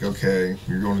be like, okay,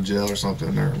 you're going to jail or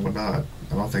something or whatnot.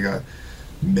 I don't think I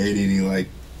made any like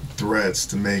threats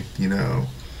to make, you know,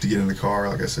 to get in the car,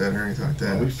 like I said, or anything like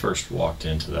that. When we first walked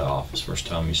into the office, first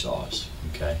time you saw us,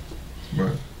 okay?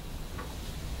 Right.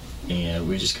 And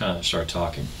we just kind of started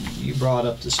talking. You brought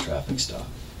up this traffic stop.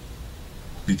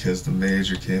 Because the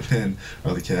major came in,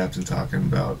 or the captain talking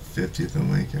about 50th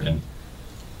and Lincoln. And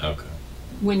okay.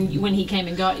 When he came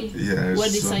and got you? Yeah. it was What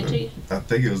did he say something- to you? I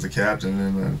think it was the captain,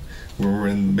 and then we were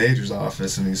in the major's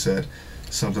office, and he said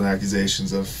something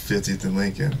accusations of 50th and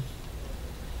Lincoln.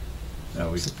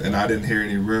 And I didn't hear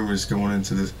any rumors going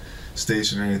into the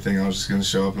station or anything. I was just going to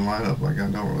show up and line up like I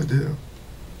normally do.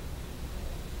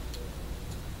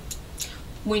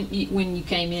 When you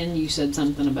came in, you said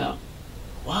something about,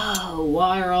 "Wow,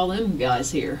 why are all them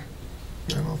guys here?"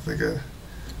 I don't think I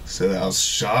said that. I was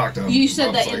shocked. You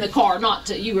said that in the car, not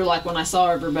to. You were like, when I saw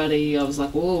everybody, I was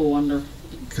like, "Whoa, wonder."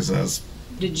 Because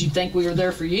Did you think we were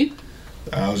there for you?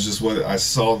 I was just what I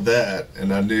saw that,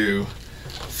 and I knew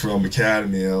from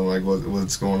Academy, I'm like,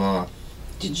 what's going on?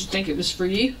 Did you think it was for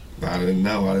you? I didn't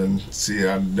know. I didn't see it.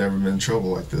 I've never been in trouble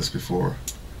like this before.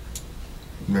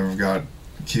 Never got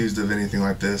accused of anything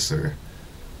like this or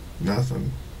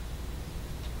nothing.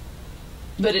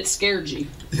 But it scared you.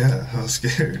 Yeah, I was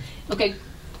scared. Okay.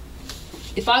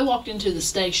 If I walked into the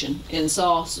station and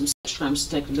saw some sex crimes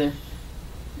detective there,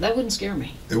 that wouldn't scare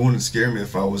me. It wouldn't scare me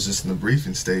if I was just in the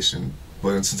briefing station.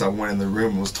 But since I went in the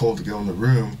room and was told to go in the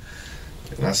room,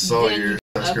 and I saw Then your you-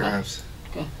 sex okay. crimes,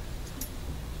 Okay.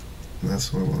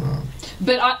 that's what went on.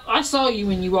 But I saw you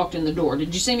when you walked in the door.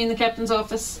 Did you see me in the captain's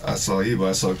office? I saw you, but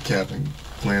I saw the captain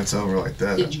glance over like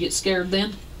that. Did you get scared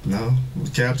then? No, the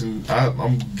captain.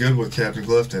 I'm good with Captain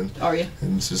Clifton, Are you?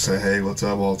 and just say, "Hey, what's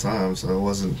up?" all the time. So it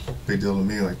wasn't a big deal to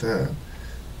me like that.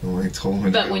 And when he told me,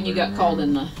 to But go when you in got the called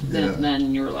room, in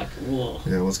then you were like, whoa.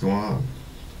 yeah, what's going on?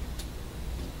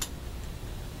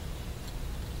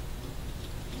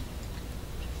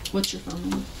 What's your phone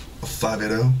number?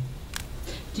 580.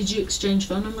 Did you exchange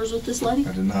phone numbers with this lady?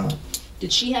 I did not.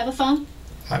 Did she have a phone?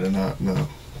 I did not. No.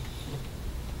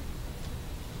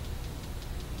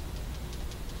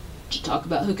 Did you talk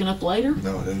about hooking up later?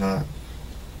 No, I did not.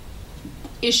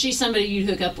 Is she somebody you'd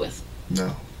hook up with?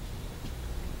 No.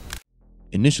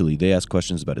 Initially, they asked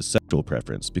questions about his sexual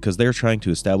preference because they are trying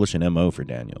to establish an MO for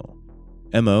Daniel.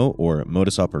 MO, or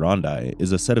modus operandi,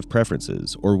 is a set of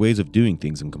preferences or ways of doing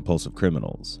things in compulsive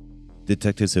criminals.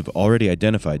 Detectives have already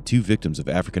identified 2 victims of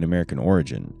African American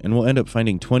origin and will end up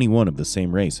finding 21 of the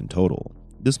same race in total.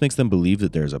 This makes them believe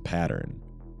that there is a pattern.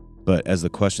 But as the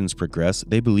questions progress,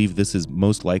 they believe this is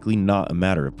most likely not a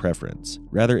matter of preference.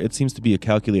 Rather, it seems to be a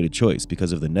calculated choice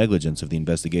because of the negligence of the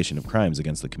investigation of crimes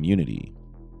against the community.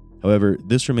 However,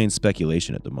 this remains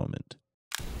speculation at the moment.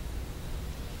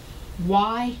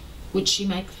 Why would she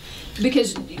make?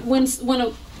 Because when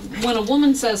a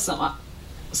woman says something,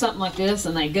 something like this,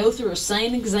 and they go through a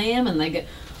sane exam, and they get.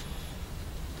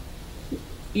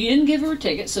 You didn't give her a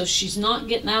ticket, so she's not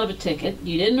getting out of a ticket.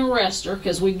 You didn't arrest her,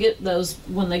 because we get those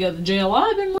when they go to jail.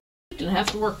 I've been raped, and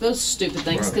have to work those stupid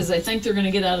things because they think they're going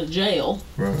to get out of jail.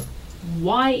 Right.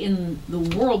 Why in the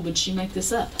world would she make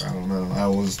this up? I don't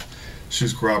know. She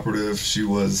was cooperative. She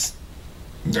was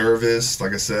nervous,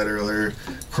 like I said earlier,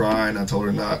 crying. I told her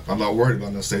I'm not worried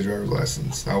about no state driver's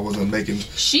license. I wasn't making.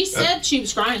 She said she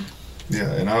was crying.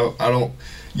 Yeah, and I don't,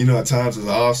 at times as an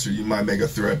officer, you might make a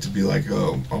threat to be like,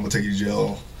 oh, I'm going to take you to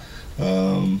jail,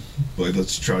 but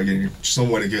let's try to get you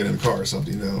some way to get in the car or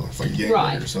something, if like a gang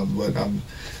raid or something. But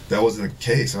that wasn't the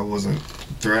case. I wasn't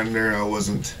threatening her. I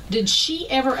wasn't. Did she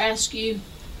ever ask you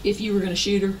if you were going to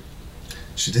shoot her?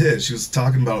 She did. She was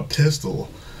talking about a pistol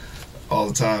all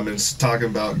the time and talking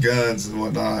about guns and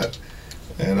whatnot.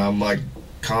 And I'm like,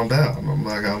 calm down. I'm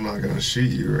like, I'm not going to shoot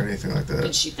you or anything like that.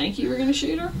 Did she think you were going to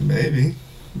shoot her? Maybe.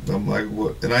 I'm like,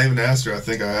 what? And I even asked her, I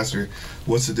think I asked her,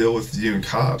 what's the deal with you and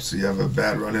cops? Do you have a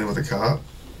bad run-in with a cop?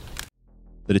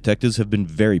 The detectives have been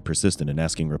very persistent in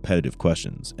asking repetitive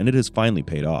questions, and it has finally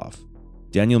paid off.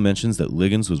 Daniel mentions that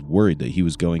Liggins was worried that he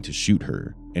was going to shoot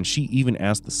her, and she even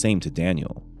asked the same to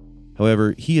Daniel.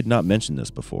 However, he had not mentioned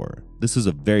this before. This is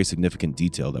a very significant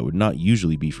detail that would not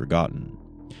usually be forgotten.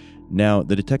 Now,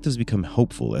 the detectives become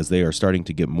hopeful as they are starting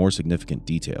to get more significant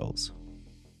details.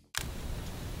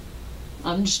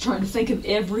 I'm just trying to think of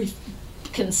every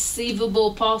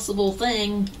conceivable possible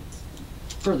thing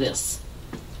for this.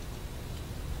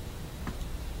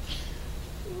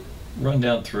 Run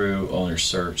down through on your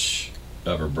search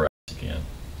of her breast again.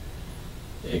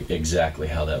 Exactly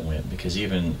how that went, because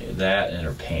even that and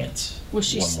her pants. Was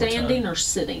she standing or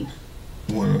sitting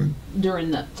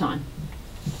during that time?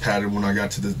 Patted when I got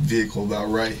to the vehicle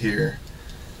about right here.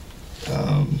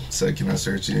 Said, can I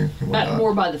search you?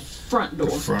 More by the front door.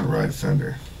 The front right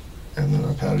fender. And then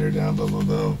I patted her down, boom, boom,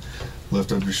 boom.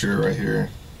 Lift up your shirt right here.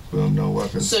 Boom, no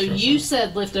weapons. So you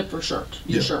said lift up her shirt.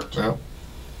 Your shirt. Yep.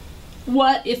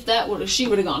 What if she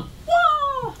would have gone,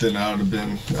 whoa! Then I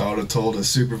would have told a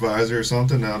supervisor or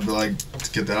something. I'd be like,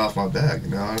 get that off my back,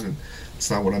 It's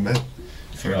not what I meant.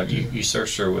 You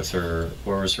searched her with her,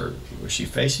 was she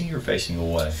facing you or facing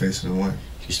away? Facing away.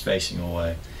 She's facing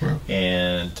away. Right.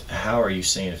 And how are you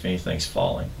seeing if anything's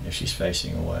falling, if she's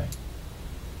facing away?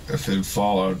 If it'd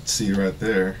fall, I'd see right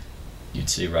there. You'd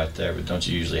see right there, but don't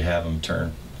you usually have them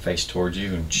turn face towards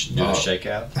you and do a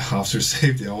shakeout? Officer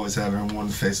safety always have everyone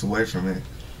face away from me.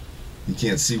 You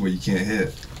can't see where you can't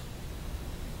hit.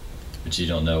 But you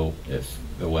don't know if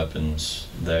the weapon's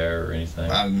there or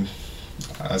anything?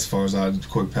 As far as I'd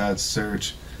quick pat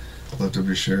search, lift up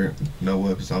your shirt, no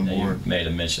weapons on board. You made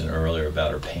a mention earlier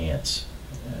about her pants.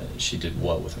 She did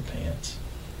what with her pants?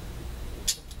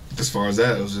 As far as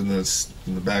that, it was in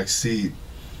the back seat.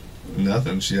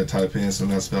 Nothing. She had tight pants,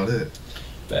 and that's about it.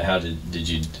 But how did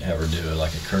you have her do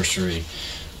like a cursory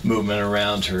movement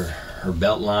around her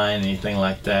belt line, anything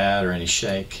like that, or any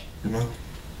shake? No.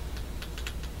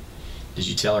 Did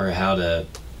you tell her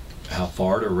how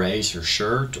far to raise her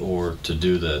shirt or to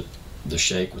do the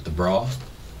shake with the bra?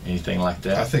 Anything like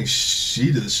that? I think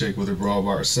she did the shake with her bra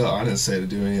by herself. I didn't say to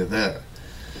do any of that.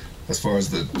 As far as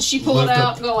Did she pull it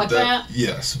out and go like that?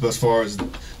 Yes, but as far as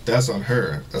that's on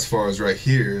her. As far as right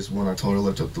here is when I told her to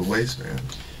lift up the waistband.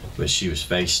 But she was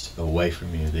faced away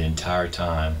from you the entire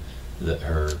time that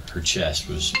her chest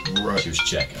was right. She was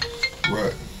checking.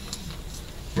 Right.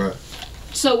 Right.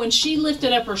 So when she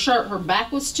lifted up her shirt, her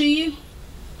back was to you?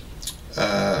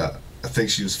 I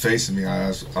think she was facing me,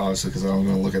 obviously, because I'm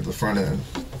going to look at the front end.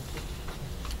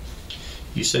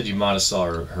 You said you might have saw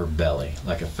her belly,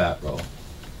 like a fat roll.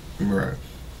 Right.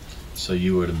 So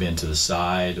you would have been to the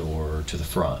side or to the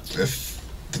front? If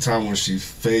the time when she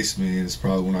faced me is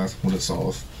probably when I would have saw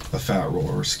a fat roll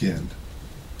or skin.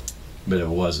 But it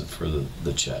wasn't for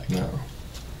the check? No.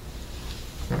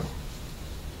 No.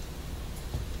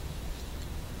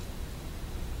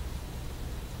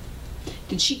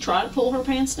 Did she try to pull her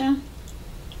pants down?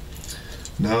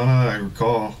 No, I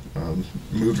recall.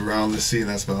 Moved around the seat, and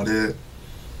that's about it.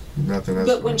 Nothing else.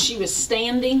 But when she was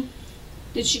standing,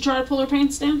 did she try to pull her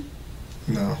pants down?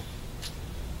 No.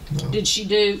 No. Did she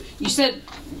do, you said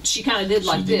she kind of did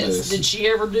like this. Did she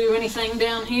ever do anything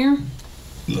down here?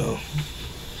 No.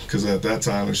 Because at that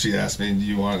time, when she asked me, do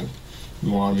you want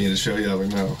me to show you? I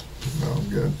was like, no. No, I'm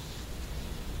good.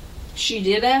 She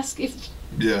did ask if...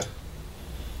 Yeah.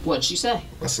 What'd she say?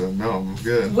 I said, no, I'm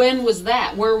good. When was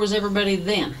that? Where was everybody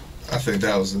then? I think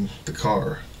that was in the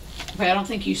car. Okay, I don't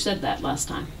think you said that last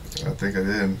time. I think I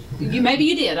did. Yeah. Maybe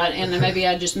you did, and maybe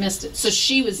I just missed it. So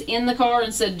she was in the car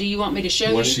and said, do you want me to show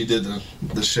you? Once she did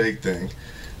the shake thing,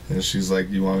 And she's like,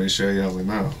 you want me to show you? I was like,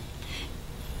 no.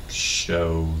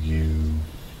 Show you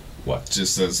what?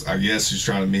 Just as, I guess she's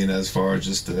trying to mean as far as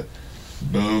just to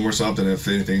boom or something if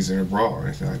anything's in her bra or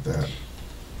anything like that.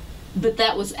 But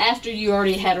that was after you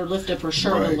already had her lift up her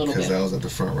shirt a little bit. Because that was at the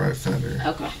front right fender.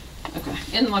 Okay. Okay.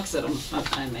 And like I said,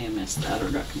 I may have missed that or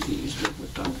got confused.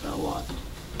 We've talked about a lot.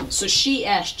 So she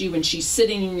asked you when she's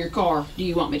sitting in your car, do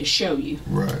you want me to show you?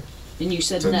 Right. And you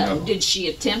said So no. no. Did she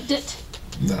attempt it?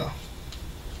 No.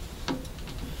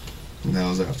 And that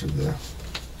was after the...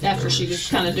 After she was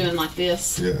kind of doing like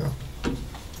this? Yeah.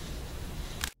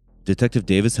 Detective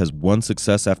Davis has one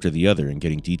success after the other in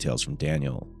getting details from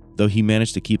Daniel. Though he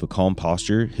managed to keep a calm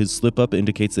posture, his slip-up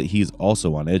indicates that he is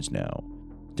also on edge now.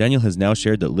 Daniel has now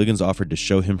shared that Liggins offered to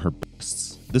show him her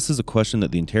breasts. This is a question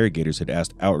that the interrogators had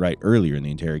asked outright earlier in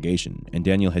the interrogation, and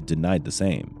Daniel had denied the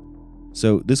same.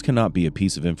 So this cannot be a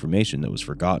piece of information that was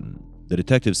forgotten. The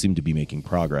detectives seem to be making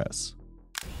progress.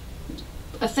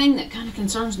 A thing that kind of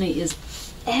concerns me is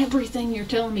everything you're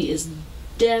telling me is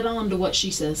dead on to what she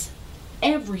says.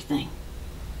 Everything.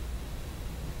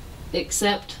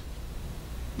 Except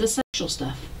the sexual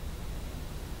stuff.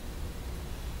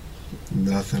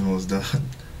 Nothing was done.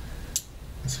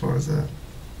 As far as that.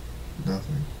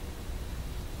 Nothing.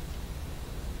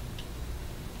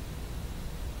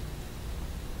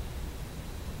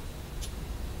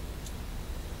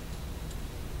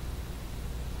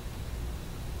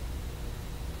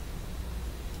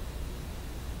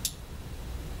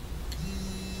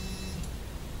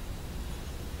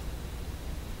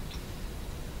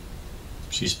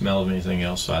 She smelled anything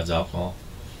else besides alcohol?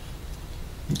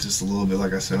 Just a little bit,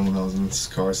 like I said, when I was in this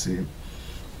car seat.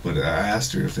 But I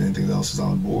asked her if anything else was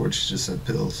on board. She just said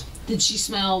pills. Did she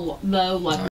smell, though,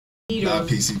 like weed or... Not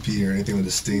PCP or anything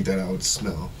distinct that I would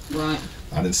smell. Right.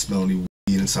 I didn't smell any weed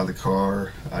inside the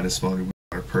car. I didn't smell any weed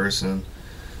on her person.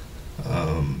 That's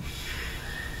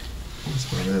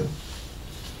about it.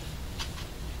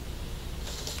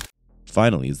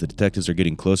 Finally, as the detectives are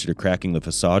getting closer to cracking the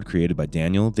facade created by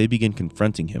Daniel, they begin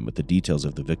confronting him with the details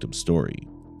of the victim's story.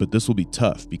 But this will be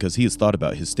tough because he has thought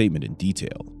about his statement in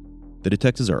detail. The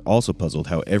detectives are also puzzled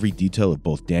how every detail of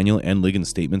both Daniel and Liggins'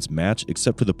 statements match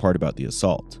except for the part about the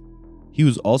assault. He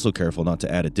was also careful not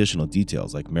to add additional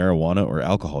details like marijuana or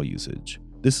alcohol usage.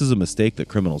 This is a mistake that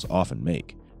criminals often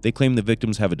make. They claim the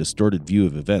victims have a distorted view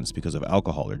of events because of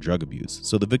alcohol or drug abuse,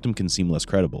 so the victim can seem less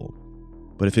credible.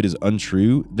 But if it is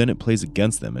untrue, then it plays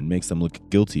against them and makes them look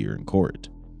guiltier in court.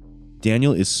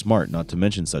 Daniel is smart not to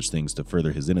mention such things to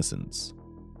further his innocence.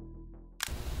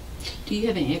 Do you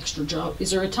have any extra job? Is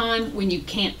there a time when you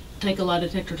can't take a lie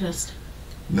detector test?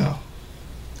 No.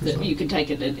 That you can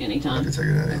take it at any time? I can take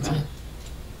it at any time.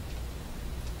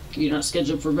 You're not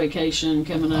scheduled for vacation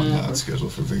coming up? I'm not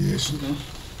scheduled for vacation.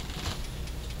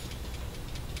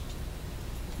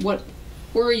 Okay.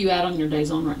 Where are you at on your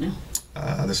days on right now?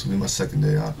 This will be my second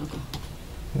day on. Okay.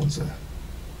 Wednesday.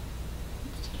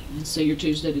 So you're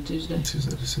Tuesday to Tuesday?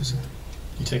 Tuesday to Tuesday.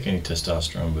 You take any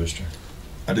testosterone booster?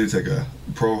 I do take a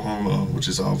pro hormone, which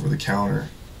is over the counter,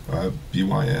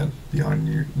 BYN,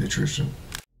 Beyond Nutrition.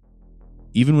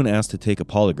 Even when asked to take a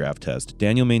polygraph test,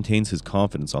 Daniel maintains his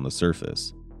confidence on the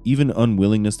surface. Even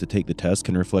unwillingness to take the test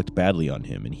can reflect badly on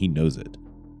him, and he knows it.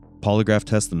 Polygraph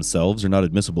tests themselves are not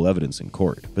admissible evidence in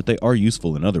court, but they are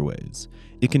useful in other ways.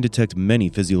 It can detect many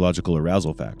physiological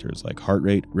arousal factors like heart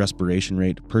rate, respiration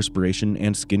rate, perspiration,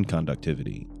 and skin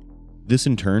conductivity. This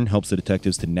in turn helps the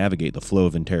detectives to navigate the flow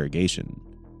of interrogation.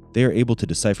 They are able to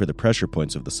decipher the pressure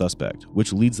points of the suspect,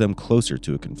 which leads them closer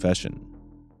to a confession.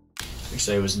 Like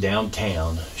say it was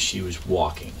downtown, she was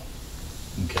walking.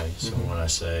 Okay, so when I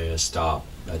say stop,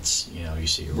 that's, you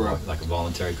see like a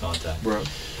voluntary contact. Right.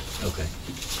 Okay.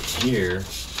 Here,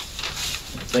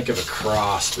 think of a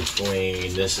cross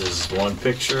between this is one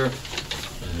picture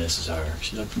and this is her.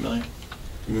 She look familiar?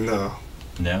 No.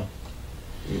 No?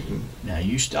 Mm-mm. Now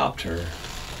you stopped her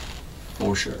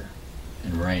for sure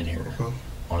and ran here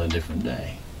on a different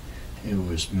day. It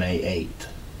was May 8th.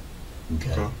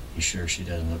 Okay. You sure she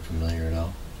doesn't look familiar at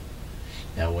all?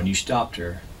 Now when you stopped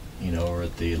her, over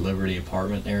at the Liberty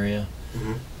apartment area,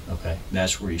 okay,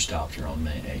 that's where you stopped her on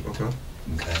May 8th.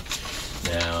 Okay.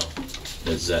 Now,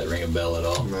 does that ring a bell at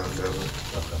all? No, it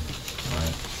doesn't. Okay. All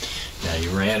right. Now, you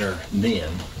ran her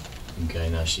then. Okay,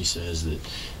 now she says that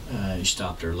you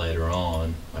stopped her later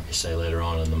on, like I say, later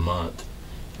on in the month.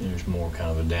 There's more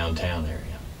kind of a downtown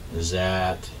area. Does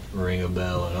that ring a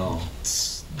bell at all?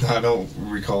 I don't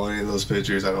recall any of those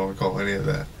pictures. I don't recall any of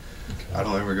that. Okay. I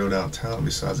don't ever go downtown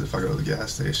besides if I go to the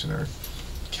gas station or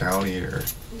county or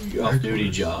Off-duty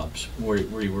jobs. Where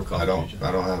you work off-duty jobs?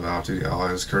 I don't have an off-duty. I'll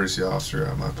have a courtesy officer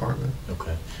at my apartment.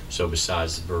 Okay. So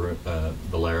besides the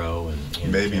Bolero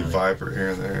and maybe county. Viper here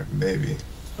and there, maybe.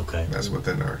 Okay. That's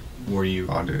within our Were you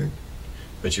on-duty.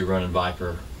 But you're running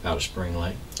Viper out of Spring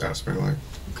Lake? Out of Spring Lake.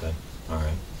 Okay. All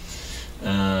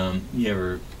right. You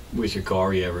ever, with your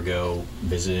car, you ever go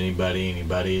visit anybody, any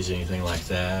buddies, anything like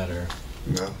that, or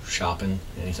No. shopping,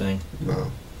 anything?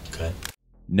 No. Okay.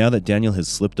 Now that Daniel has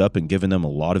slipped up and given them a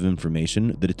lot of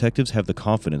information, the detectives have the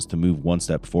confidence to move one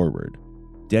step forward.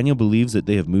 Daniel believes that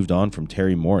they have moved on from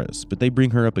Terry Morris, but they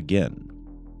bring her up again.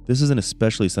 This is an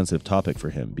especially sensitive topic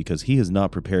for him because he has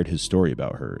not prepared his story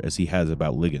about her as he has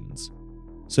about Liggins.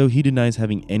 So he denies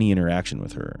having any interaction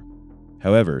with her.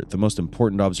 However, the most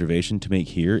important observation to make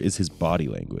here is his body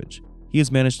language. He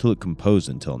has managed to look composed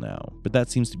until now, but that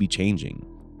seems to be changing.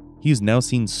 He is now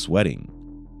seen sweating.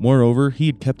 Moreover, he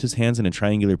had kept his hands in a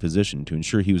triangular position to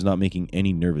ensure he was not making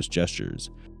any nervous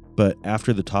gestures. But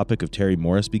after the topic of Terry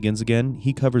Morris begins again,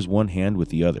 he covers one hand with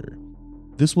the other.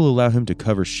 This will allow him to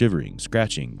cover shivering,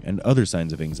 scratching, and other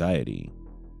signs of anxiety.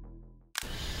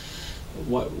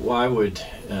 Why would,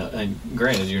 and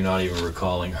granted you're not even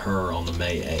recalling her on the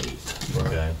May 8th, Right.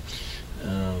 okay?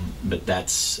 But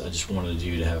that's, I just wanted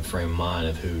you to have a frame of mind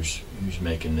of who's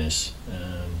making these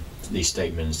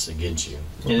statements against you.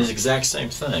 And it's the exact same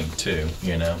thing too,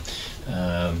 you know.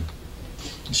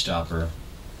 You stop her,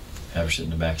 have her sit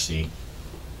in the back seat,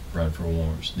 run for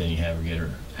warrants, then you have her get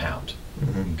her out,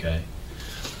 okay?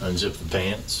 Unzip the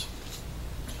pants.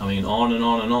 I mean, on and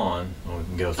on and on. We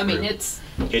can go through. I mean, it's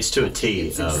to a T of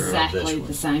exactly this one.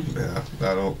 the same. Yeah.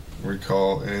 I don't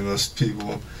recall any of those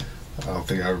people. I don't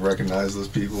think I recognize those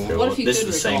people. Okay, What well, if you this could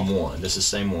is the same recall? one. This is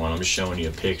the same one. I'm just showing you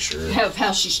a picture. Of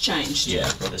how she's changed. Yeah,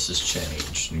 this has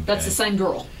changed. Okay? That's the same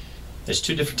girl. It's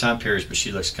two different time periods, but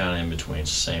she looks kind of in between. It's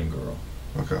the same girl.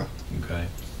 Okay. Okay.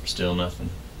 Still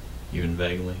nothing, even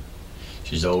vaguely.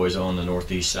 She's always on the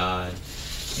northeast side.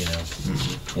 You know,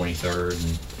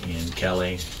 23rd and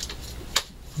Kelly,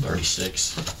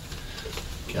 36.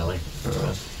 Kelly.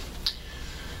 Okay.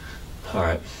 All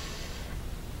right.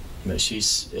 But she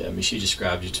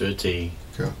described you to a T.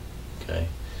 Okay. Okay.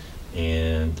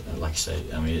 And like I say,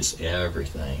 I mean, it's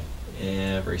everything.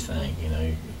 Everything. You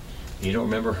know, you don't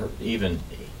remember her even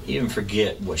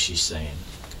forget what she's saying.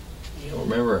 You don't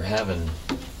remember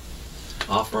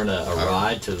offering a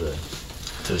ride to the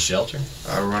shelter?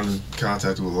 I run in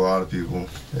contact with a lot of people,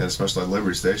 and especially at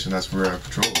Liberty Station. That's where I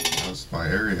patrol. That's my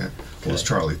area. Well, it's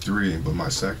Charlie 3, but my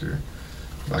sector.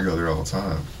 I go there all the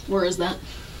time. Where is that?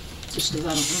 Just because I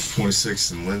don't know.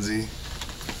 26th and Lindsay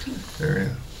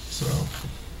area. So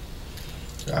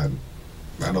I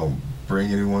don't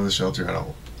bring anyone to the shelter. I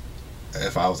don't.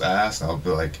 If I was asked, I would be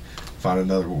like, find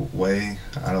another way.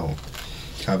 I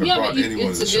haven't brought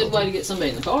anyone to the shelter. It's a good way to get somebody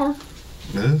in the car.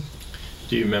 Yeah.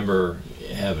 Do you remember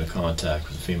having contact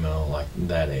with a female like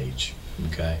that age,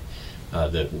 okay,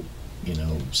 that, you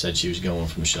know, said she was going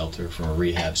from shelter, from a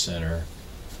rehab center,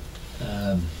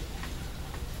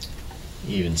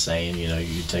 even saying, you know,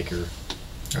 you take her,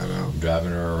 I know.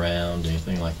 driving her around,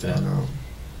 anything like that? I know.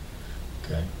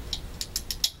 Okay.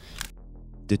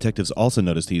 Detectives also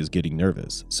noticed he is getting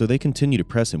nervous, so they continue to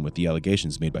press him with the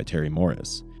allegations made by Terry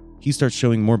Morris. He starts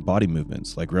showing more body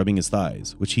movements, like rubbing his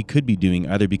thighs, which he could be doing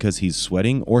either because he's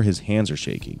sweating or his hands are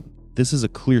shaking. This is a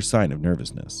clear sign of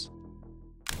nervousness.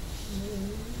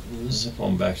 Zip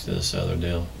on back to this other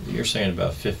deal. You're saying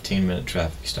about 15-minute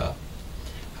traffic stop.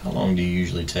 How long do you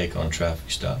usually take on a traffic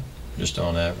stop, just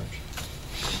on average?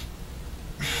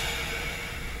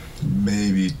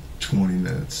 Maybe 20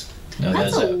 minutes. Now,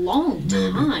 That's a long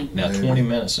maybe. time. Now, Maybe. 20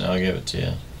 minutes, and I'll give it to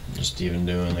you. Just even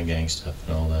doing the gang stuff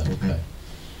and all that, okay.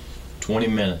 20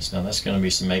 minutes. Now, that's going to be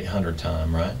some 800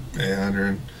 time, right?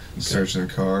 800, searching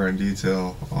the car in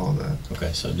detail, all that.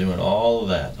 Okay, so doing all of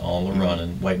that, all the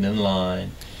running, waiting in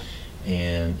line,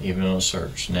 and even on a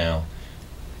search. Now,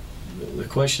 the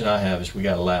question I have is, we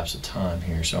got a lapse of time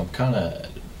here, so I'm kind of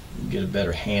get a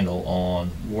better handle on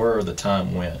where the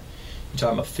time went. You're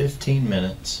talking about 15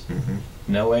 minutes,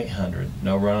 no 800,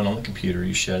 no running on the computer,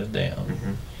 you shut it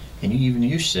down. And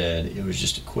you said it was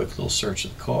just a quick little search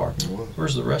of the car.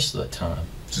 Where's the rest of that time?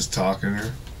 Just talking to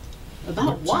her.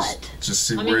 About what? Just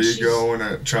see I where mean, you're she's- going.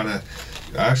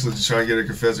 Actually just trying to get her to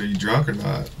confess, are you drunk or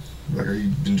not? Like, are you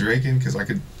been drinking? Because I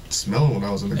could smell it when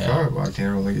I was in the car, but I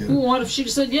can't really get it. Well, what if she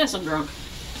just said, yes, I'm drunk?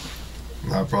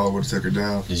 I probably would have took her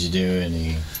down. Did you do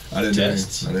any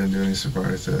tests? I didn't do any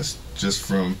sobriety tests. Just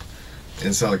from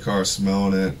inside the car,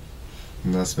 smelling it,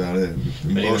 and that's about it.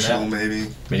 Emotional, maybe.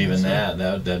 But even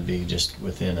that'd be just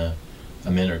within a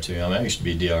a minute or two. I mean, I used to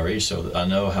be DRE, so that I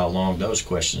know how long those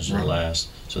questions will last.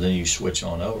 So then you switch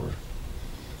on over.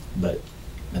 But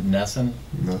nothing?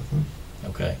 Nothing.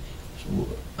 Okay. So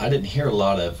I didn't hear a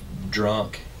lot of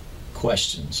drunk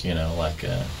questions, you know, like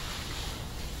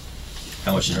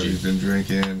how much have did you been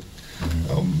drinking?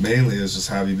 Mainly it's just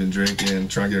have you been drinking,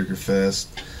 try to get her confessed.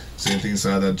 Is there anything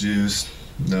inside that juice?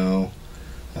 No.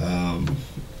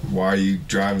 Why are you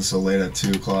driving so late at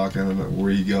 2 o'clock? And where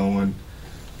are you going?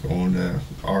 Going to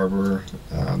Arbor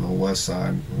on the west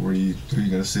side. Who are you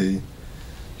gonna see?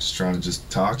 Just trying to just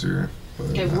talk to her. But,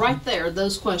 Okay, right there,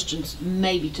 those questions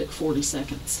maybe took 40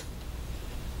 seconds.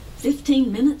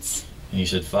 15 minutes? And you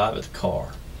said 5 at the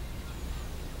car.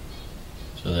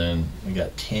 So then we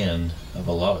got 10 of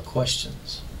a lot of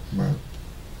questions. Right.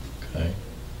 Okay.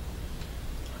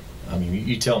 I mean,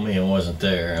 you tell me I wasn't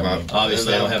there. I mean,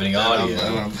 obviously I don't have any audio.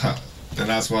 And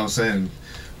that's what I'm saying.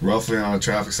 Roughly on a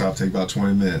traffic stop, take about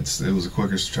 20 minutes. It was the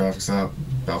quickest traffic stop,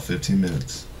 about 15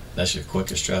 minutes. That's your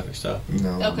quickest traffic stop?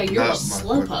 No. Okay, you're a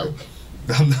slowpoke.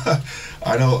 I'm not.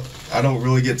 I don't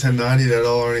really get 1090 at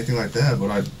all or anything like that.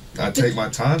 But I take my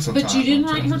time sometimes. But you didn't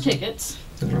write her tickets.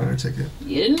 Didn't write her ticket.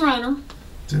 You didn't run her.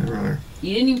 Didn't run her.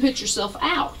 You didn't even put yourself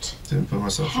out. Didn't put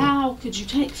myself out. How could you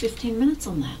take 15 minutes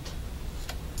on that?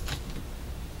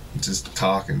 Just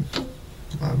talking.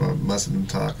 I must have been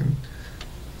talking.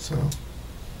 So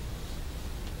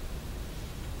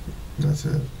that's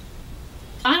it.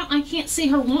 I can't see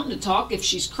her wanting to talk if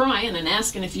she's crying and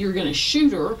asking if you're going to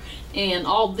shoot her and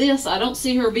all this. I don't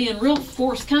see her being real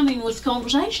forthcoming with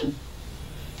conversation.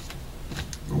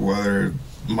 Whether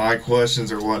my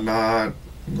questions or whatnot,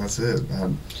 that's it.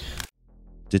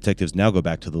 Detectives now go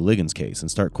back to the Liggins case and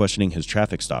start questioning his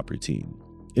traffic stop routine.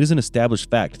 It is an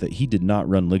established fact that he did not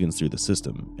run Liggins through the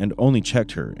system and only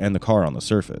checked her and the car on the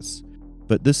surface.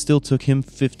 But this still took him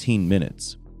 15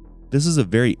 minutes. This is a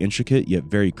very intricate yet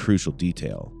very crucial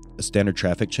detail. A standard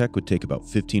traffic check would take about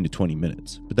 15 to 20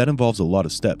 minutes, but that involves a lot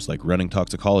of steps like running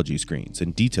toxicology screens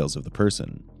and details of the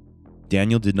person.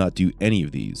 Daniel did not do any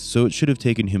of these, so it should have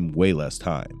taken him way less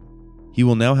time. He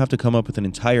will now have to come up with an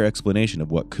entire explanation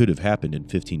of what could have happened in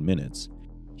 15 minutes.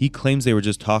 He claims they were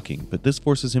just talking, but this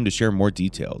forces him to share more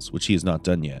details, which he has not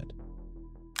done yet.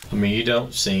 I mean, you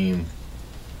don't seem...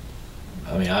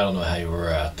 I mean, I don't know how you were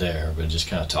out there, but just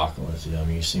kind of talking with you. I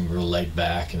mean, you seem real laid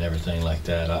back and everything like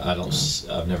that.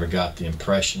 I've never got the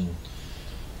impression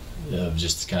of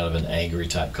just kind of an angry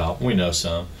type cop. We know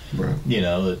some, Right. You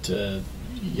know, that,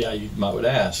 yeah, you might would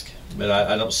ask, but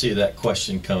I don't see that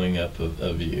question coming up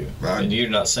of you. Right. And you're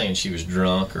not saying she was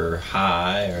drunk or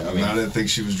high, or I mean, I didn't think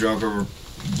she was drunk over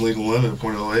legal limit,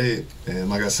 .08, and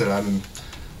like I said,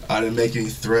 I didn't make any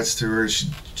threats to her.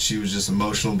 She was just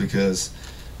emotional because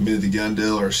me the gun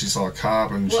deal, or she saw a cop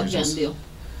and What she gun just deal?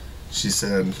 she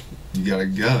said, "You got a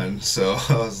gun," so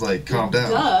I was like, "Calm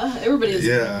down." Duh, everybody is.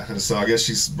 Yeah, and so I guess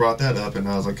she brought that up, and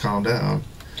I was like, "Calm down."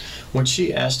 when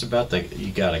she asked about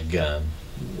you got a gun,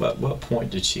 what point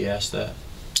did she ask that?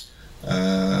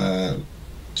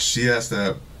 She asked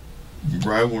that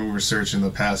right when we were searching the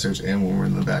passage and when we were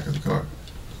in the back of the car.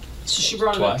 So she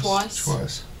brought it up Twice?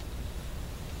 Twice.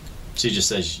 She just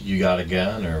says, "You got a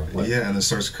gun," or what? Yeah, and then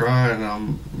starts crying, and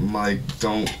I'm like,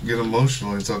 "Don't get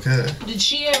emotional. It's okay." Did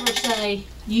she ever say,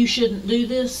 "You shouldn't do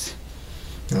this"?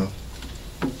 No.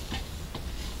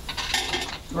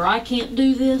 Or "I can't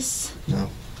do this"? No.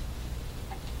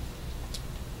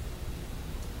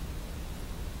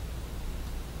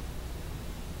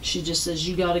 She just says,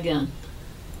 "You got a gun.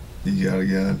 You got a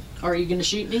gun. Are you gonna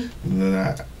shoot me?" And then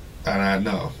I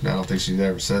don't think she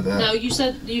ever said that. No, you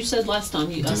said last time.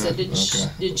 I said,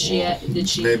 did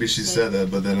she? Maybe she say- said that,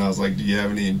 but then I was like, "Do you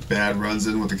have any bad runs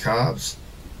in with the cops?"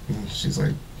 And she's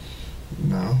like,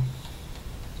 "No."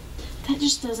 That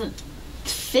just doesn't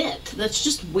fit. That's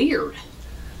just weird.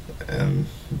 And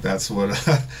that's what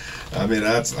I mean.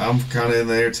 I'm kind of in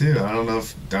there too. I don't know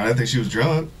if I didn't think she was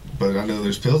drunk, but I know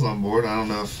there's pills on board. I don't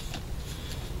know.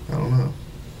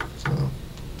 So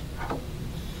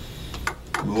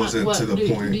it wasn't to the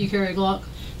point. Do you carry a Glock?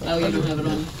 Oh, you I don't do, have it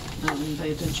on. I didn't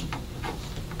pay attention.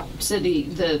 Said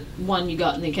the one you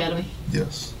got in the academy.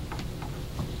 Yes.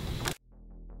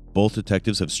 Both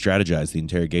detectives have strategized the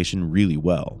interrogation really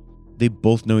well. They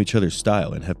both know each other's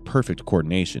style and have perfect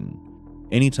coordination.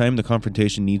 Anytime the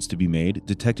confrontation needs to be made,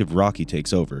 Detective Rocky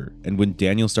takes over, and when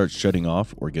Daniel starts shutting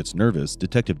off or gets nervous,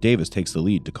 Detective Davis takes the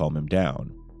lead to calm him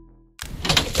down.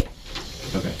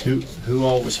 Okay. Who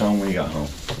all was home when you got home?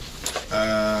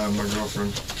 My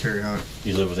girlfriend, Carrie Hunt.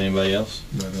 You live with anybody else?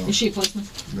 No, Is she a policeman?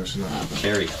 no, she's not.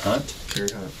 Carrie Hunt? Carrie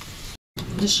Hunt.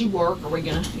 Does she work? Are we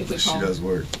gonna, if we She call? does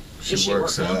work. Does she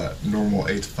Works work now? normal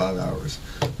 8 to 5 hours,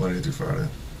 Monday through Friday.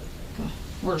 Okay.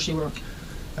 Where does she work?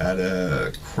 At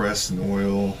a Crescent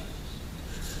Oil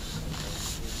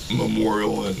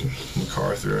Memorial in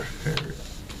MacArthur area.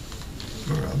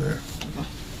 Around there.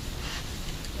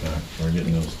 We're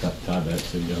getting those tie back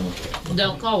so you don't.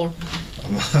 Don't call her.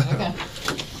 Okay.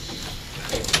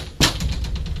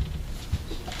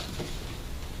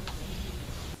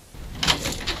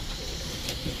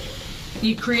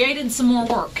 You created some more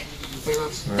work.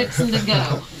 Fixing to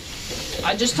go.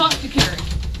 I just talked to Carrie.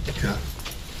 Okay.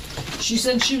 She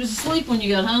said she was asleep when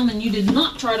you got home and you did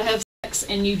not try to have sex,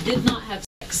 and you did not have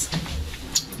sex. I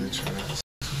did try to have sex.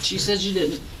 She said you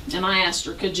didn't. And I asked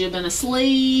her, could you have been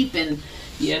asleep? And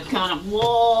you had kind of,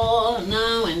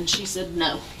 no. And she said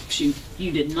no.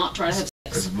 You did not try to have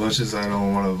sex. As much as I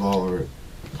don't want to involve her,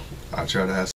 I tried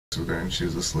to have sex with her and she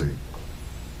was asleep.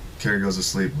 Carrie goes to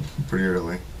sleep pretty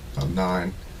early. About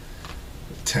 9,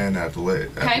 10 at the late.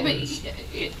 Okay, but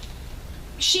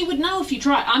she would know if you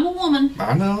tried. I'm a woman.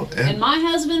 I know. And my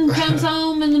husband comes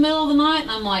home in the middle of the night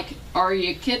and I'm like, are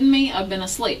you kidding me? I've been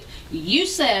asleep. You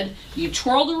said you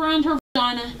twirled around her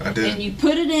vagina. I did. And you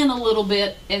put it in a little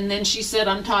bit and then she said,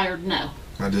 I'm tired. No.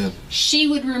 I did. She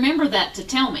would remember that to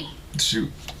tell me.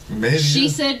 Maybe. She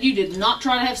said you did not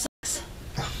try to have sex.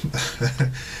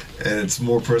 And it's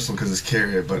more personal because it's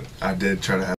Carrie, but I did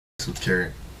try to have sex with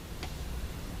Carrie.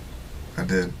 I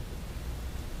did.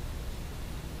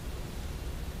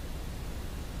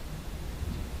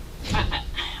 I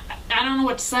don't know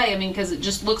what to say. I mean, because it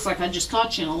just looks like I just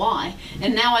caught you in a lie.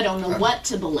 And now I don't know what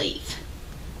to believe.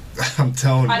 I'm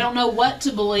telling you. I don't know what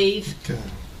to believe. Okay.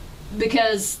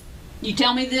 Because you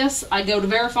tell me this, I go to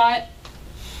verify it.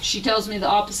 She tells me the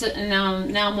opposite, and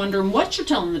now I'm wondering what you're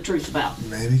telling the truth about.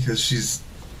 Maybe because she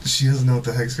doesn't know what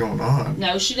the heck's going on.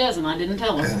 No, she doesn't. I didn't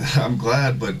tell her. And I'm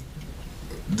glad, but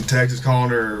detectives calling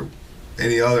her,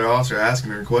 any other officer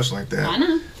asking her a question like that. I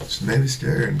know. She may be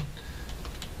scared.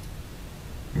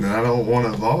 And I don't want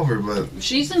to involve her, but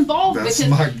she's involved that's because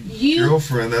my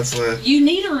girlfriend. That's like you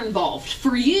need her involved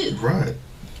for you. Right.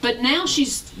 But now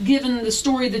she's given the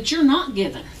story that you're not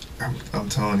given. I'm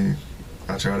telling you,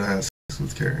 I tried to have sex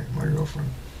with Carrie, my girlfriend.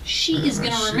 She is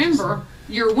going to remember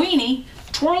your weenie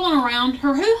twirling around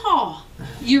her hoo-ha.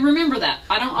 You remember that.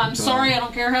 I'm sorry, I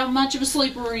don't care how much of a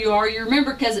sleeper you are. You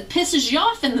remember because it pisses you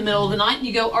off in the middle of the night and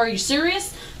you go, are you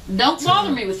serious? Don't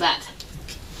bother me with that.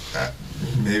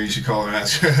 Maybe you should call her and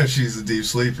ask her if she's a deep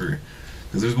sleeper.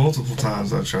 Because there's multiple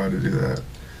times I've tried to do that.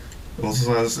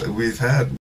 Multiple times we've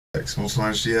had sex. Multiple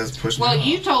times she has pushed me off. Well,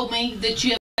 you told me that you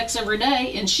have sex every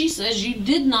day, and she says you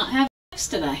did not have sex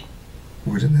today.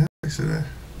 We didn't have sex today.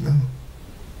 No.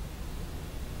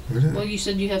 We didn't. Well, you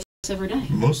said you have sex every day.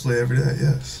 Mostly every day,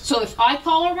 yes. So if I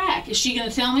call her back, is she going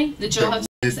to tell me that you'll have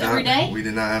sex every day? We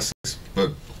did not have sex,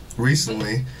 but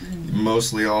recently,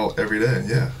 mostly every day,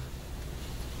 yeah.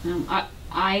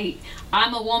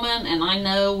 I'm a woman, and I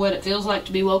know what it feels like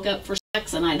to be woke up for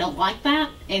sex, and I don't like that.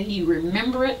 And you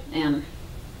remember it, and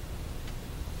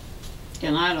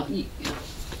I don't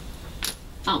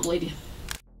believe you.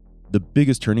 The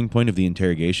biggest turning point of the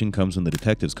interrogation comes when the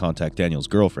detectives contact Daniel's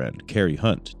girlfriend, Carrie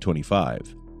Hunt,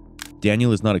 25.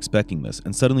 Daniel is not expecting this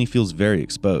and suddenly feels very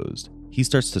exposed. He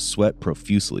starts to sweat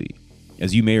profusely.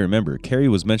 As you may remember, Carrie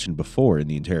was mentioned before in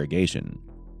the interrogation.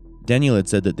 Daniel had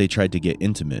said that they tried to get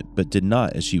intimate, but did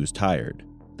not as she was tired.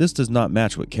 This does not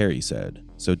match what Carrie said,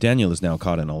 so Daniel is now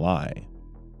caught in a lie.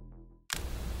 I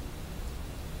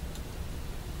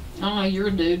don't know, you're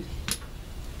a dude.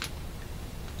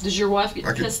 Does your wife get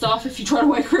pissed off if you try to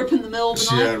wake her up in the middle of the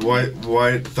night? She had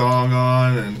white thong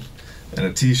on and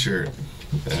a t-shirt.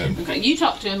 Okay, you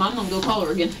talk to him. I'm going to go call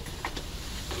her again.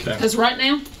 Okay. Because right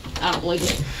now, I don't believe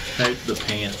it. Hey, the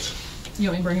pants. You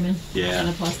want me to bring him in? Yeah. In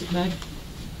a plastic bag?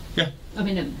 Yeah. I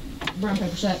mean, a brown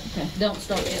paper sack. Okay, don't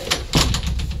start yet.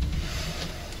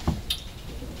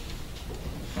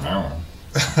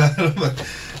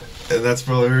 And that's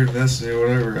probably her messing or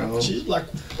whatever. I don't know. She's like,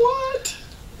 what?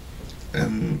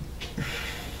 And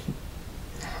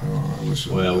I wish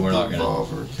we're not involve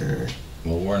her, Carrie.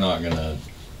 Well, we're not gonna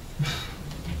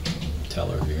tell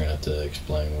her. You're gonna have to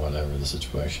explain whatever the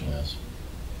situation is.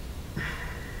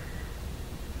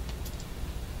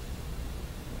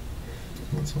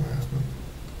 That's what happened.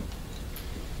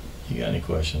 You got any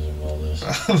questions of all this?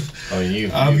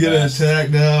 I'm getting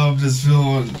attacked now. I'm just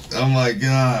feeling. Oh my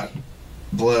God,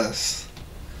 bless.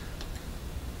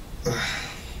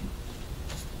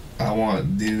 I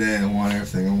want DNA. I want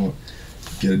everything. I want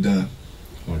get it done.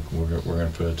 We're gonna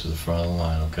put it to the front of the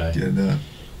line, okay? Get it done.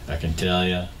 I can tell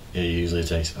you, it usually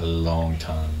takes a long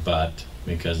time, but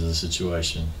because of the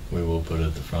situation, we will put it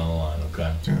at the front of the line,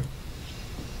 okay? Yeah.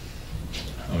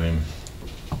 I mean,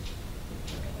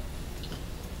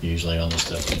 Usually on this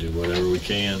stuff, we do whatever we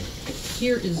can.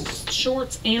 Here is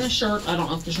shorts and a shirt. I don't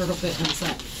know if the shirt will fit in the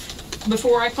sack.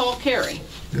 Before I call Carrie.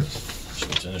 Yes.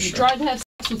 Shorts and a You shirt. tried to have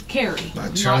sex with Carrie, I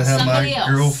not tried to have somebody my else.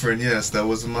 girlfriend. Yes, that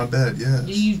was in my bed. Yes.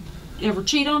 Do you ever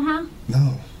cheat on her?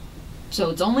 No,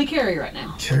 So it's only Carrie right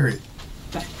now. Carrie.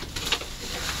 Okay.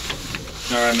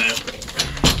 All right, man.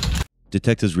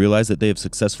 Detectives realize that they have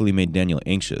successfully made Daniel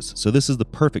anxious, so this is the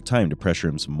perfect time to pressure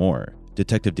him some more.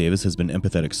 Detective Davis has been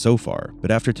empathetic so far,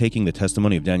 but after taking the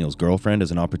testimony of Daniel's girlfriend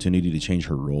as an opportunity to change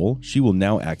her role, she will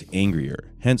now act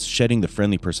angrier, hence shedding the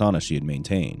friendly persona she had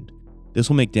maintained. This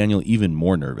will make Daniel even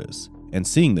more nervous, and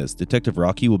seeing this, Detective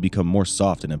Rocky will become more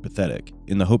soft and empathetic,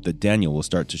 in the hope that Daniel will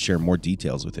start to share more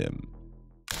details with him.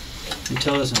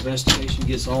 Until this investigation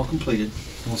gets all completed,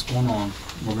 what's going on,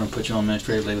 we're going to put you on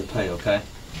administrative leave of pay, okay?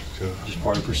 Sure. Just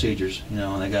part of procedures, you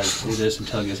know, and they got to do this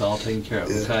until it gets all taken care of,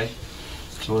 Yeah. okay?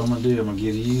 So what I'm going to do, I'm going to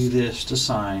give you this to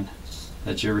sign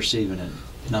that you're receiving it.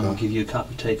 And I'm going to give you a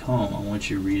copy to take home. I want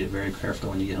you to read it very carefully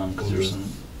when you get home because there's some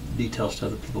details that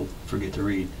other people forget to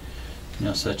read. You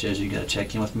know, such as you got to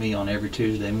check in with me on every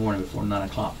Tuesday morning before 9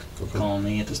 o'clock. Okay. Calling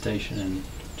me at the station and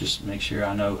just make sure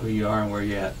I know who you are and where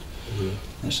you're at. Mhm.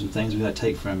 There's some things we got to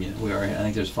take from you. I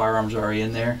think there's firearms already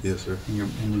in there. Yes, sir.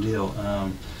 In the deal.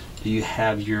 Do you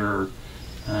have your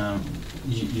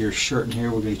shirt in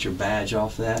here? We'll get your badge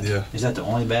off that. Yeah. Is that the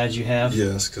only badge you have?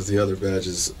 Yes, because the other badge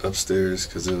is upstairs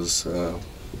because it was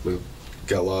we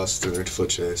got lost during their foot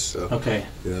chase. So Okay.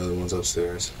 the other one's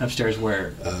upstairs. Upstairs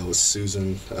where? With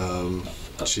Susan,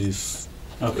 chief.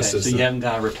 Okay. So assistant. you haven't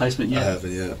got a replacement yet? I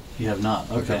haven't yet. You have not.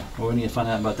 Okay. Okay. Well, we need to find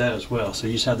out about that as well. So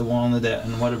you just have the one on the deck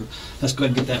and whatever. Let's go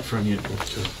ahead and get that from you.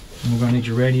 Okay. And we're going to need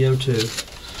your radio too.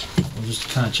 We'll just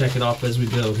kind of check it off as we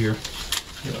go here.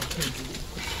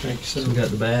 Thank you, So sir. we got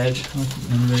the badge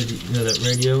and that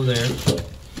radio there.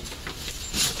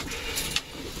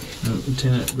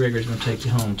 Lieutenant Gregory's going to take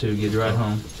you home too. Get you right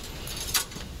home.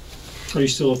 Are you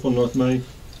still up on North Main?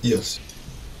 Yes.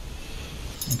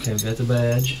 Okay, we got the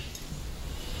badge.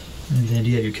 And then do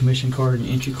you have your commission card and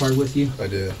entry card with you? I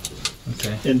did.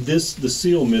 Okay. And the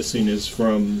seal missing is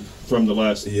from the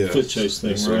last Yes. foot chase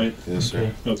thing, Yes, sir. right? Yes, sir.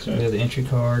 Okay. We Okay. have the entry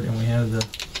card and we have the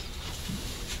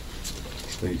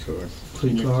Thank you, card.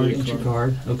 plea Your card, plea entry card.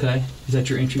 card. Okay. Is that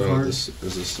your entry card? Is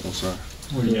this? I'm sorry.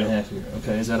 What do you Yeah. have here?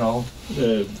 Okay, is that all?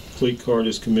 Fleet card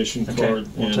is commission Okay, card,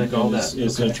 we'll and take all his, that.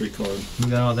 his Okay. entry card. We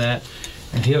got all that.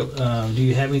 And do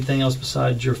you have anything else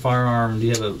besides your firearm? Do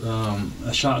you have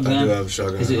a shotgun? I do have a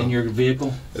shotgun. Is it at in home. your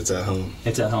vehicle? It's at home.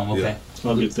 It's at home, okay.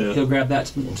 I'll get that. He'll grab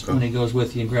that Okay. when he goes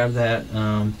with you and grab that.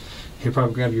 He'll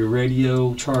probably grab your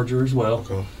radio charger as well.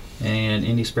 Okay. And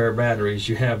any spare batteries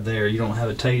you have there. You don't have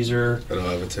a taser, I don't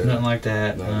have a tape. nothing like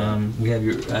that. No, no. We have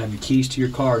I have your keys to your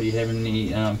car. Do you have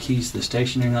any keys to the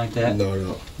station or anything like that?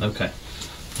 No. Okay.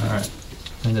 All right.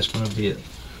 And that's going to be it.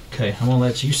 Okay. I'm going to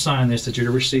let you sign this that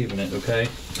you're receiving it, okay?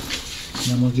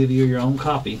 And I'm going to give you your own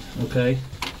copy, okay?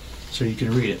 So you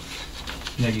can read it.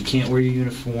 Now, you can't wear your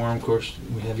uniform. Of course,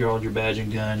 we have all your badge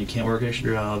and gun. You can't work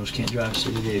extra jobs. Can't drive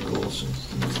city vehicles.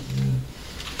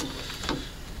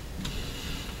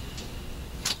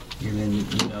 And then,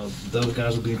 you know, those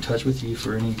guys will be in touch with you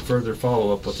for any further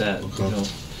follow-up with that. Okay. You know.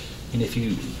 And if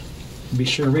you be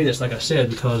sure to read this, like I said,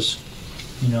 because,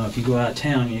 you know, if you go out of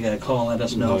town, you got to call and let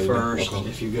us know No, you don't. first. Okay.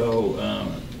 If you go,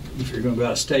 if you're going to go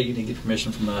out of state, you need to get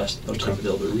permission from us. Those type of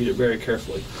deal. But read it very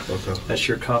carefully. Okay. That's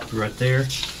your copy right there.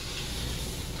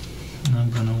 And I'm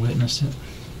going to witness it.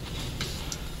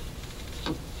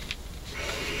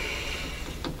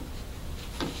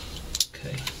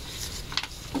 Okay.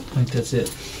 I think that's it.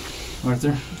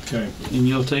 Arthur? Okay. And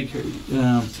you'll take her,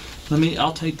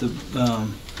 I'll take the,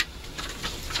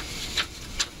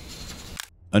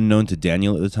 Unknown to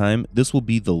Daniel at the time, this will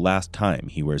be the last time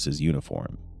he wears his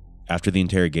uniform. After the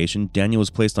interrogation, Daniel was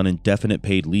placed on indefinite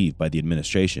paid leave by the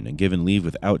administration and given leave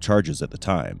without charges at the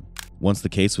time. Once the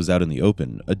case was out in the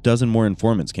open, a dozen more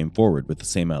informants came forward with the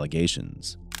same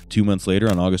allegations. 2 months later,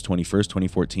 on August 21st,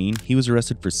 2014, he was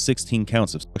arrested for 16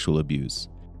 counts of sexual abuse.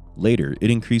 Later,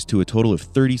 it increased to a total of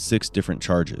 36 different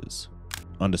charges.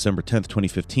 On December 10th,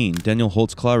 2015, Daniel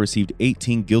Holtzclaw received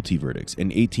 18 guilty verdicts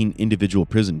and 18 individual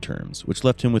prison terms, which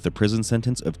left him with a prison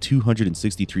sentence of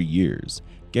 263 years,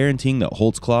 guaranteeing that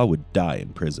Holtzclaw would die in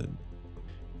prison.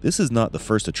 This is not the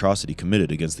first atrocity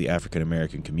committed against the African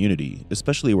American community,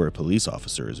 especially where a police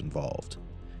officer is involved.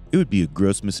 It would be a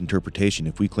gross misinterpretation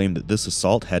if we claimed that this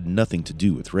assault had nothing to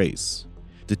do with race.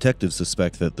 Detectives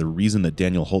suspect that the reason that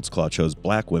Daniel Holtzclaw chose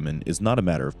black women is not a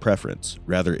matter of preference,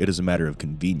 rather it is a matter of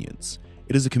convenience.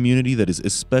 It is a community that is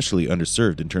especially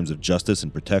underserved in terms of justice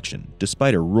and protection,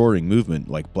 despite a roaring movement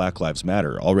like Black Lives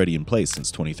Matter already in place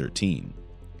since 2013.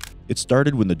 It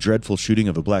started when the dreadful shooting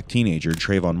of a black teenager,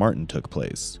 Trayvon Martin, took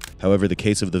place. However, the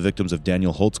case of the victims of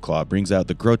Daniel Holtzclaw brings out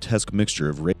the grotesque mixture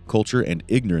of rape culture and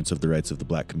ignorance of the rights of the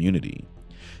black community.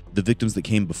 The victims that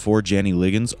came before Jannie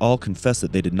Liggins all confessed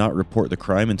that they did not report the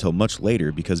crime until much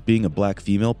later because being a black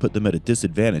female put them at a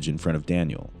disadvantage in front of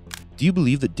Daniel. Do you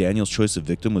believe that Daniel's choice of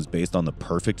victim was based on the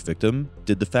perfect victim?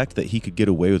 Did the fact that he could get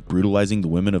away with brutalizing the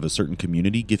women of a certain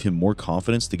community give him more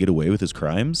confidence to get away with his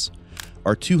crimes?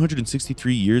 Are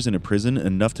 263 years in a prison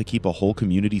enough to keep a whole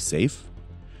community safe?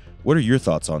 What are your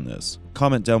thoughts on this?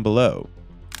 Comment down below.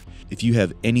 If you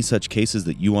have any such cases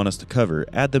that you want us to cover,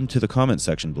 add them to the comment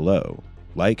section below.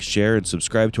 Like, share, and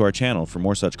subscribe to our channel for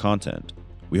more such content.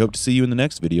 We hope to see you in the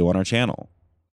next video on our channel.